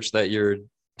research that you're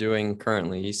doing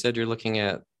currently? You said you're looking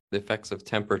at the effects of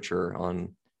temperature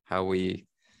on how we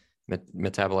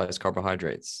metabolize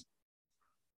carbohydrates.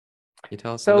 Can you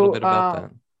tell us a little bit about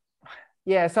that?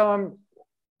 Yeah, so I'm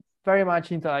very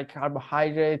much into like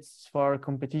carbohydrates for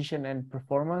competition and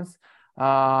performance,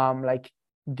 like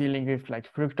dealing with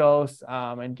like fructose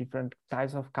and different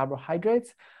types of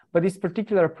carbohydrates. But this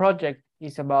particular project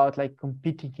is about like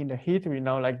competing in the heat. We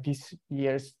know like this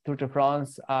year's Tour de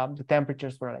France, the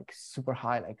temperatures were like super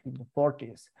high, like in the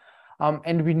 40s.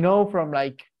 And we know from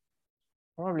like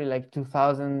probably like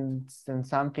 2000 and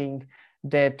something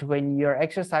that when you're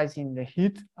exercising in the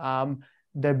heat,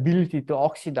 the ability to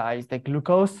oxidize the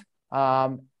glucose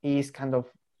is kind of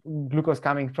glucose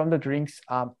coming from the drinks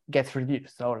gets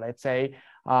reduced. So let's say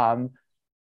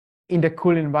in the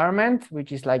cool environment,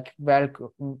 which is like very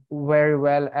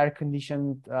well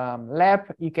air-conditioned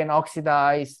lab, you can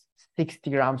oxidize 60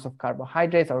 grams of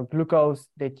carbohydrates or glucose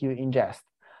that you ingest.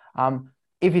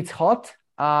 If it's hot,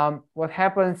 what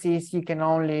happens is you can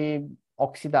only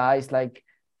oxidize like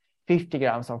 50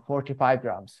 grams or 45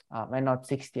 grams and not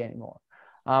 60 anymore.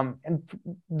 And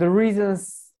the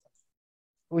reasons,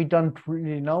 we don't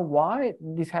really know why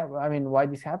this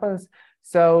happens.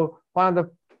 So one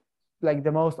of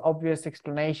the most obvious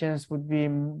explanations would be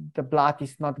the blood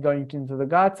is not going into the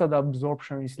gut, so the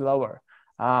absorption is lower.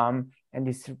 And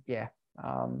this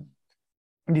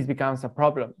becomes a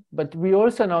problem. But we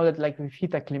also know that like with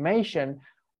heat acclimation,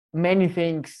 many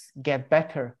things get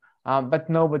better, but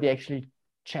nobody actually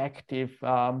checked if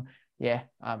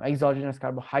exogenous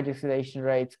carbohydrate oxidation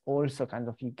rates also kind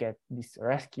of you get this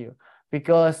rescue.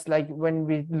 Because like when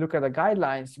we look at the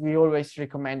guidelines, we always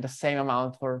recommend the same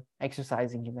amount for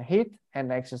exercising in the heat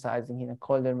and exercising in a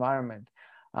cold environment.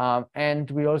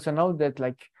 And we also know that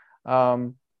like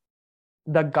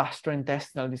the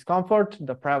gastrointestinal discomfort,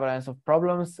 the prevalence of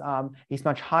problems is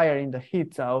much higher in the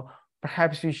heat. So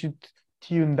perhaps we should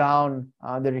tune down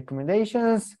the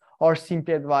recommendations, or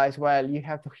simply advise, well, you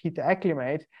have to heat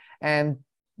acclimate, and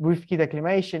with heat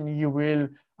acclimation, you will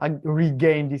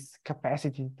regain this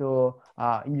capacity to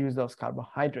use those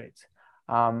carbohydrates.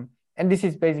 And this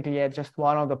is basically just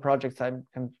one of the projects I'm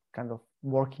kind of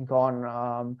working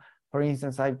on. For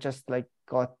instance, I've just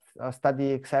got a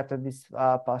study accepted this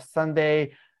past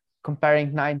Sunday,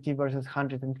 comparing 90 versus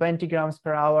 120 grams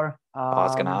per hour. I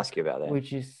was going to ask you about that.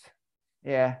 Which is,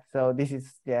 so this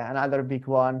is another big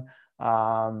one.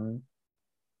 And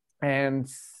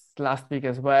last week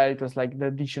as well, it was the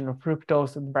addition of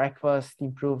fructose at breakfast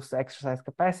improves exercise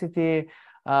capacity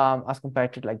as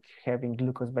compared to having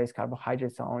glucose-based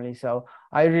carbohydrates only. So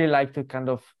I really like to kind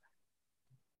of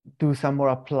do some more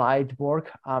applied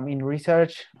work in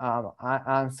research,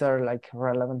 answer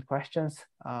relevant questions.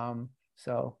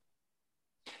 So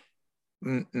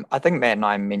I think Matt and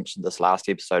I mentioned this last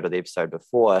episode or the episode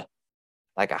before,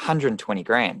 120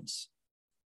 grams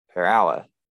per hour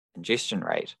ingestion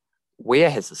rate. Where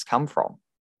has this come from?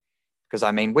 Because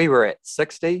I mean, we were at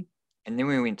 60 and then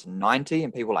we went to 90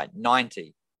 and people were like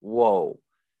 90, whoa.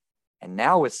 And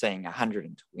now we're seeing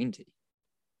 120.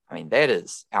 I mean, that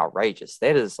is outrageous.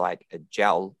 That is like a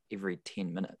gel every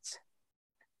 10 minutes.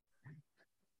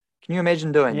 Can you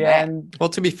imagine doing that? Well,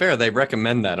 to be fair, they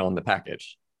recommend that on the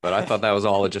package, but I thought that was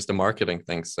all just a marketing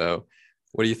thing. So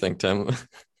what do you think, Tim?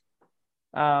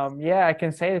 I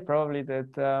can say probably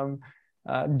that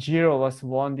Giro was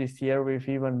won this year with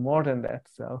even more than that.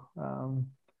 So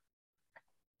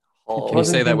can you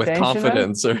say that with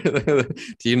confidence, or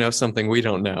do you know something we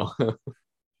don't know?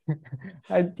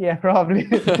 Probably.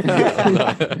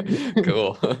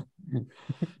 Cool.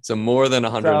 So more than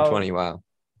 120. So, wow.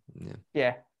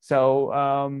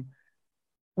 So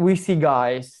we see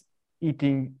guys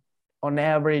eating on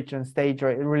average on stage,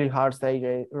 really hard stage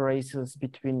races,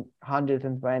 between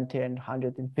 120 and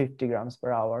 150 grams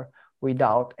per hour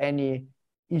without any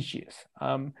issues.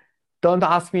 Don't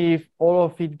ask me if all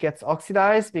of it gets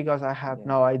oxidized, because I have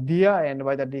no idea, and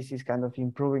whether this is kind of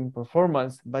improving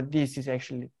performance, but this is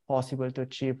actually possible to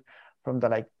achieve from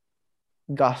the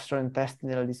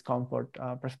gastrointestinal discomfort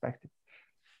perspective.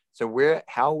 So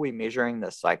how are we measuring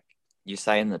this? Like you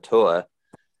say in the tour,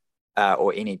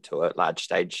 or any tour, large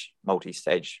stage,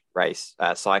 multi-stage race,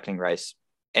 cycling race.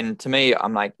 And to me,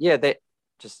 I'm like, that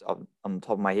just on the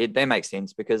top of my head, that makes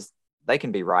sense, because they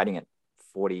can be riding at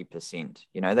 40%,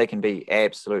 they can be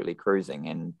absolutely cruising,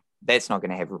 and that's not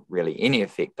going to have really any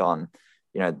effect on,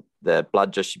 the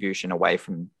blood distribution away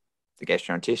from the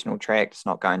gastrointestinal tract. It's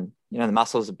not going, the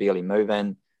muscles are barely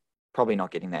moving, probably not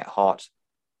getting that hot.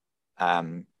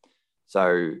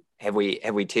 So have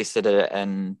we tested it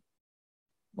in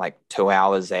 2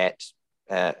 hours at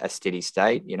a steady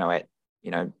state, at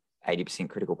 80%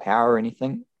 critical power or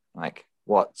anything?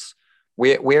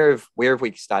 Where have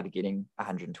we started getting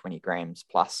 120 grams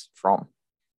plus from?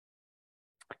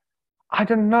 I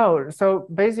don't know. So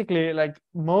basically,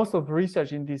 most of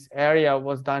research in this area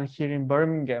was done here in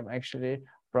Birmingham, actually,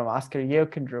 from Asker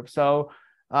Jokendrup. So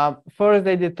first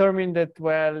they determined that,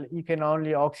 you can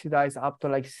only oxidize up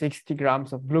to 60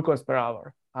 grams of glucose per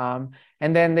hour.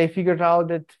 And then they figured out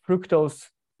that fructose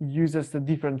uses the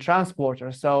different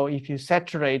transporter. So if you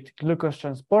saturate glucose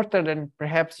transporter, then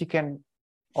perhaps you can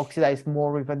oxidize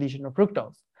more with addition of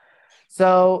fructose.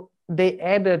 So they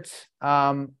added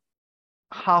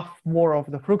half more of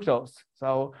the fructose.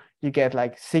 So you get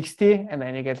 60, and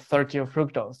then you get 30 of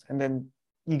fructose, and then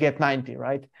you get 90,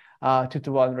 right?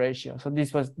 2-to-1 ratio. So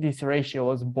this ratio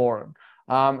was born.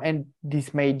 And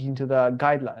this made into the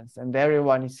guidelines, and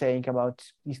everyone is talking about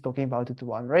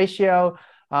 2-to-1 ratio.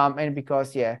 And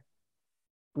because,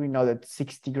 we know that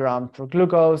 60 grams for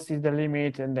glucose is the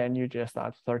limit, and then you just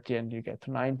add 30 and you get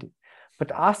to 90.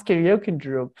 But Asker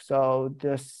Jokendrup, so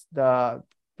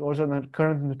also the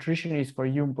current nutritionist for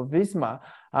Jumbo-Visma,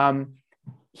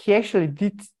 he actually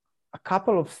did a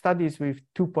couple of studies with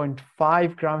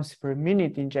 2.5 grams per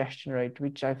minute ingestion rate,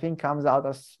 which I think comes out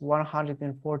as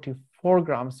 144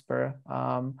 grams per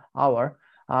hour.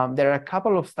 There are a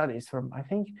couple of studies from, I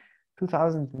think,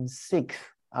 2006,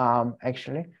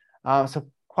 actually. So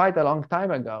quite a long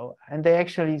time ago. And they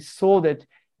actually saw that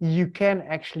you can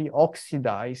actually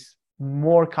oxidize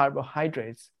more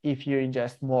carbohydrates if you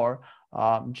ingest more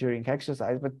during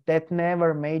exercise. But that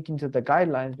never made into the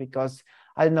guidelines, because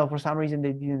I don't know, for some reason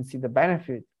they didn't see the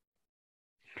benefit.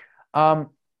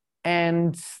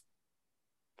 And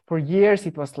for years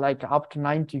it was up to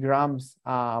 90 grams.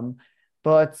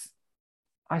 But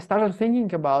I started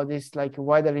thinking about this, like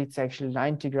whether it's actually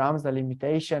 90 grams, the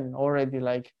limitation already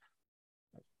like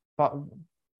a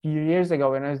few years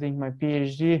ago when I was doing my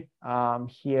PhD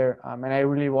here. And I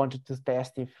really wanted to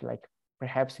test if like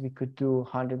perhaps we could do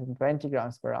 120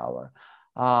 grams per hour.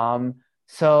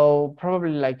 So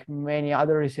probably like many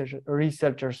other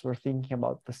researchers were thinking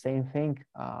about the same thing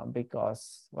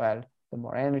because, well, the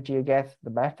more energy you get, the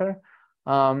better.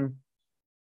 And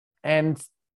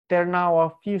there are now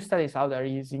a few studies out there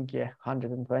using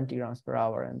 120 grams per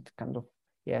hour and kind of,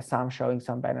 some showing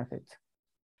some benefits.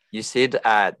 You said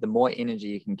the more energy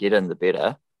you can get in, the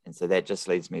better. And so that just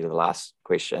leads me to the last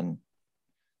question.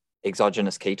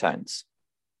 Exogenous ketones.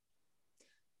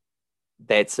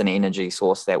 That's an energy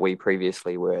source that we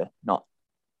previously were not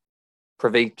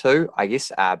privy to, I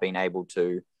guess, being able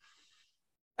to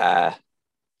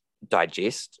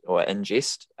digest or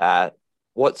ingest.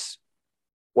 What's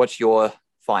your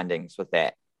findings with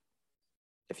that,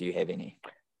 if you have any?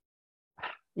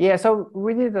 Yeah, so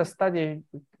we did a study,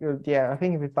 I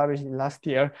think we published it last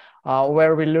year,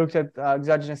 where we looked at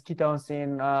exogenous ketones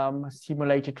in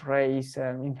simulated race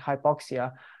and in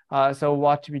hypoxia. So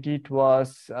what we did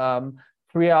was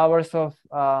 3 hours of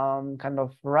kind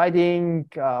of riding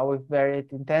with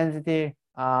varied intensity.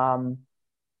 And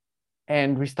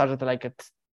we started like at,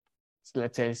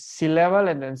 let's say, sea level,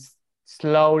 and then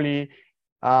slowly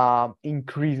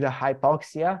increase the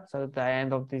hypoxia. So at the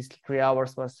end of these 3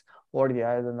 hours was already,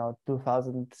 I don't know,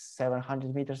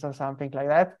 2,700 meters or something like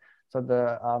that. So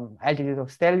the altitude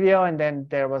of Stelvio, and then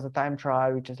there was a time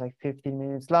trial, which is like 15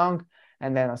 minutes long,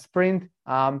 and then a sprint.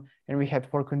 And we had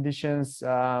 4 conditions,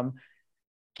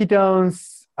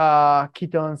 ketones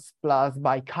plus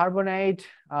bicarbonate,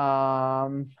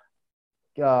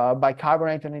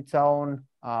 bicarbonate on its own,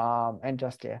 and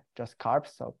just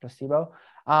carbs, so placebo.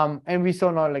 And we saw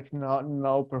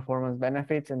no performance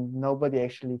benefits, and nobody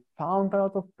actually found a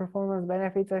lot of performance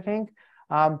benefits, I think.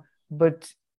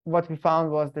 But what we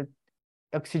found was that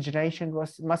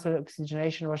muscle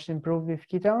oxygenation was improved with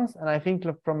ketones. And I think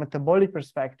from a metabolic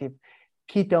perspective,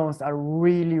 ketones are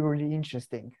really, really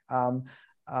interesting.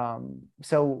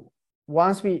 So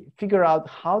once we figure out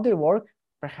how they work,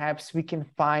 perhaps we can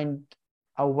find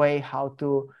a way how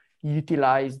to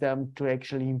utilize them to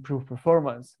actually improve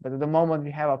performance. But at the moment,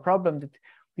 we have a problem that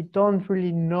we don't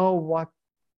really know what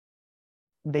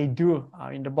they do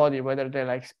in the body, whether they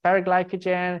like spare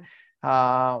glycogen,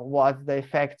 what the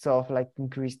effects of like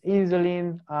increased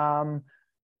insulin are,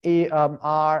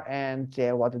 and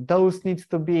what the dose needs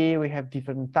to be. We have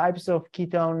different types of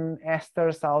ketone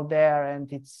esters out there,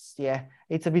 and it's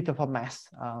a bit of a mess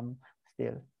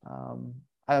still.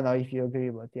 I don't know if you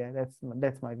agree, but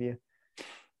that's my view.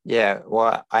 Yeah,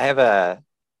 well, I have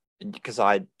because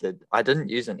I didn't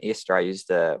use an ester. I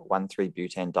used a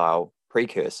 1,3-butanediol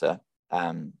precursor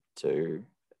to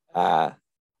beta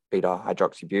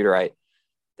hydroxybutyrate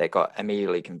that got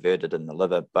immediately converted in the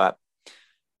liver. But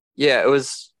yeah, it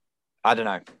was, I don't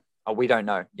know. We don't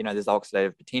know. There's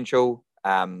oxidative potential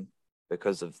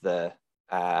because of the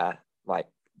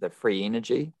the free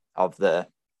energy of the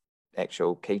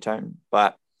actual ketone.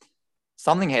 But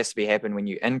something has to be happening when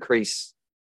you increase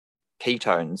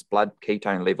ketones, blood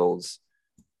ketone levels,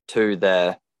 to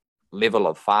the level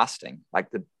of fasting, like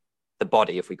the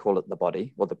body, if we call it the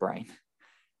body or the brain.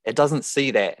 It doesn't see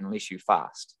that unless you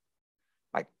fast.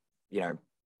 Like,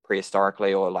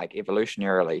 prehistorically or like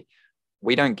evolutionarily,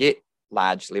 we don't get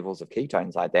large levels of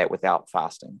ketones like that without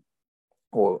fasting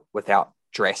or without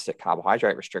drastic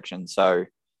carbohydrate restriction. So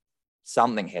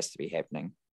something has to be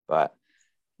happening. But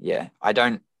yeah, I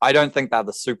don't think they're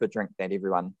the super drink that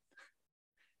everyone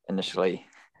initially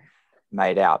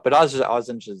made out. But I was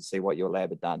interested to see what your lab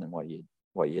had done and what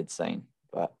you'd seen.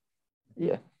 But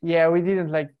yeah, we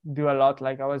didn't like do a lot.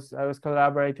 Like I was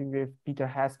collaborating with Peter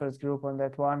Hasper's group on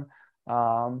that one.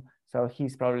 So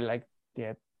he's probably like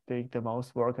doing the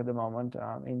most work at the moment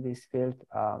in this field,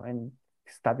 and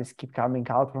studies keep coming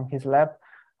out from his lab.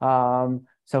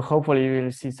 So hopefully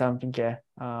we'll see something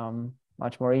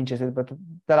much more interesting. But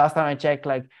the last time I checked,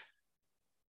 like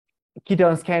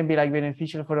ketones can be like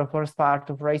beneficial for the first part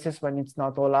of races when it's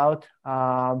not all out.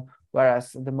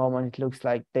 Whereas at the moment it looks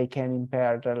like they can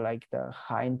impair the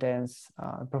high intense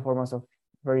performance of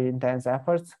very intense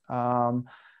efforts,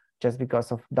 just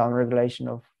because of downregulation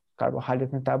of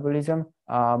carbohydrate metabolism.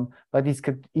 But this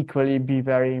could equally be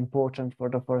very important for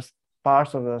the first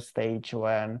parts of the stage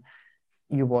when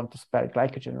you want to spare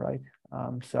glycogen, right?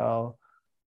 So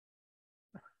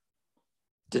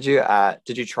did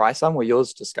you try some? Were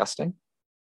yours disgusting?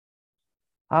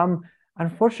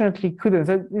 Unfortunately couldn't.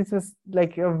 So this was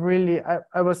like a really,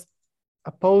 I was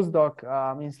a postdoc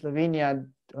in Slovenia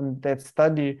on that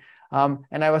study.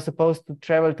 And I was supposed to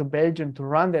travel to Belgium to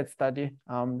run that study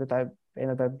that I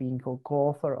ended up being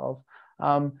co-author of.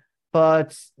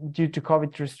 But due to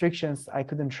COVID restrictions, I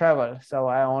couldn't travel. So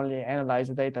I only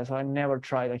analyzed the data. So I never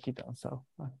tried a ketone. So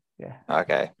yeah.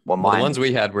 Okay. Well, the ones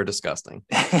we had were disgusting.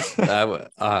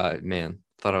 Man,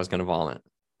 thought I was going to vomit.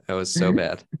 It was so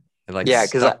bad. It like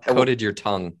coated your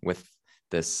tongue with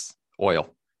this oil.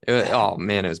 Oh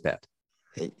man, it was bad.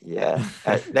 Yeah.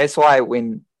 That's why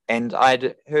and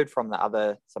I'd heard from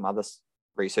some other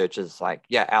researchers like,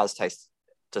 yeah, ours tastes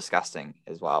disgusting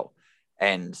as well.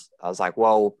 And I was like,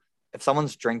 well, if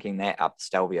someone's drinking that up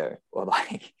Stelvio or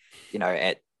like,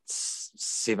 at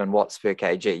 7 watts per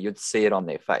kg, you'd see it on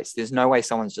their face. There's no way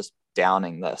someone's just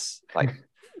downing this like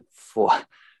for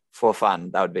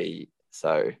fun. That would be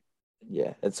so.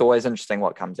 Yeah, it's always interesting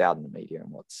what comes out in the media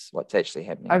and what's actually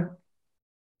happening.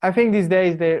 I think these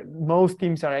days most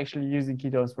teams are actually using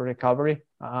ketones for recovery.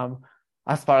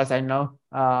 As far as I know,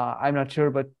 I'm not sure,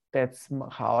 but that's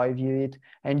how I view it.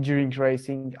 And during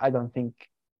racing, I don't think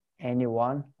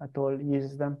anyone at all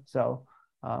uses them. So,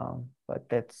 but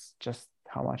that's just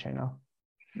how much I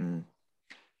know.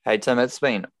 Hey, Tim, it's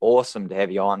been awesome to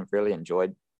have you on. Really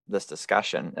enjoyed this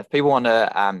discussion. If people want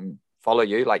to follow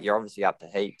you, like you're obviously up to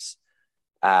heaps.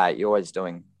 You're always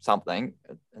doing something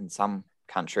in some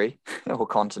country or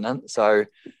continent. So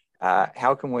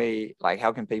how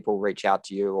can people reach out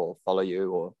to you or follow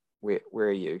you, or where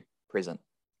are you present?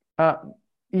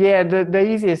 Yeah, the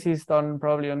easiest is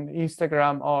probably on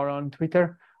Instagram or on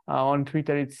Twitter. On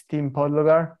Twitter, it's Tim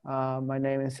Podlogar, my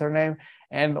name and surname.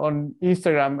 And on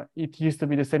Instagram, it used to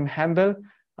be the same handle,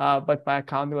 but my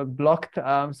account got blocked.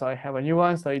 So I have a new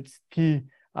one. So it's T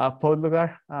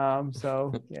Podlogar.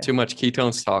 So yeah. Too much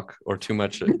ketones talk or too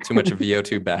much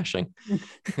VO2 bashing.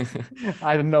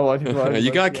 I don't know what it was.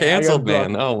 You got canceled,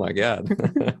 man. Oh my God.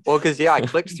 Well, because I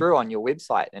clicked through on your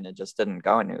website and it just didn't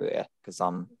go anywhere because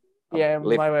my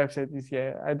website is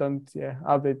I don't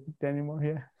update it anymore.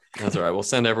 Yeah. That's all right. We'll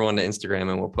send everyone to Instagram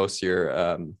and we'll post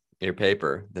your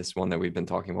paper, this one that we've been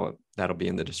talking about. That'll be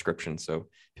in the description so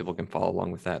people can follow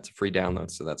along with that. It's a free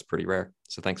download, so that's pretty rare.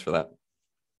 So thanks for that.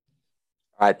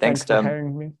 All right, thanks Tim. For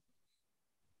having me.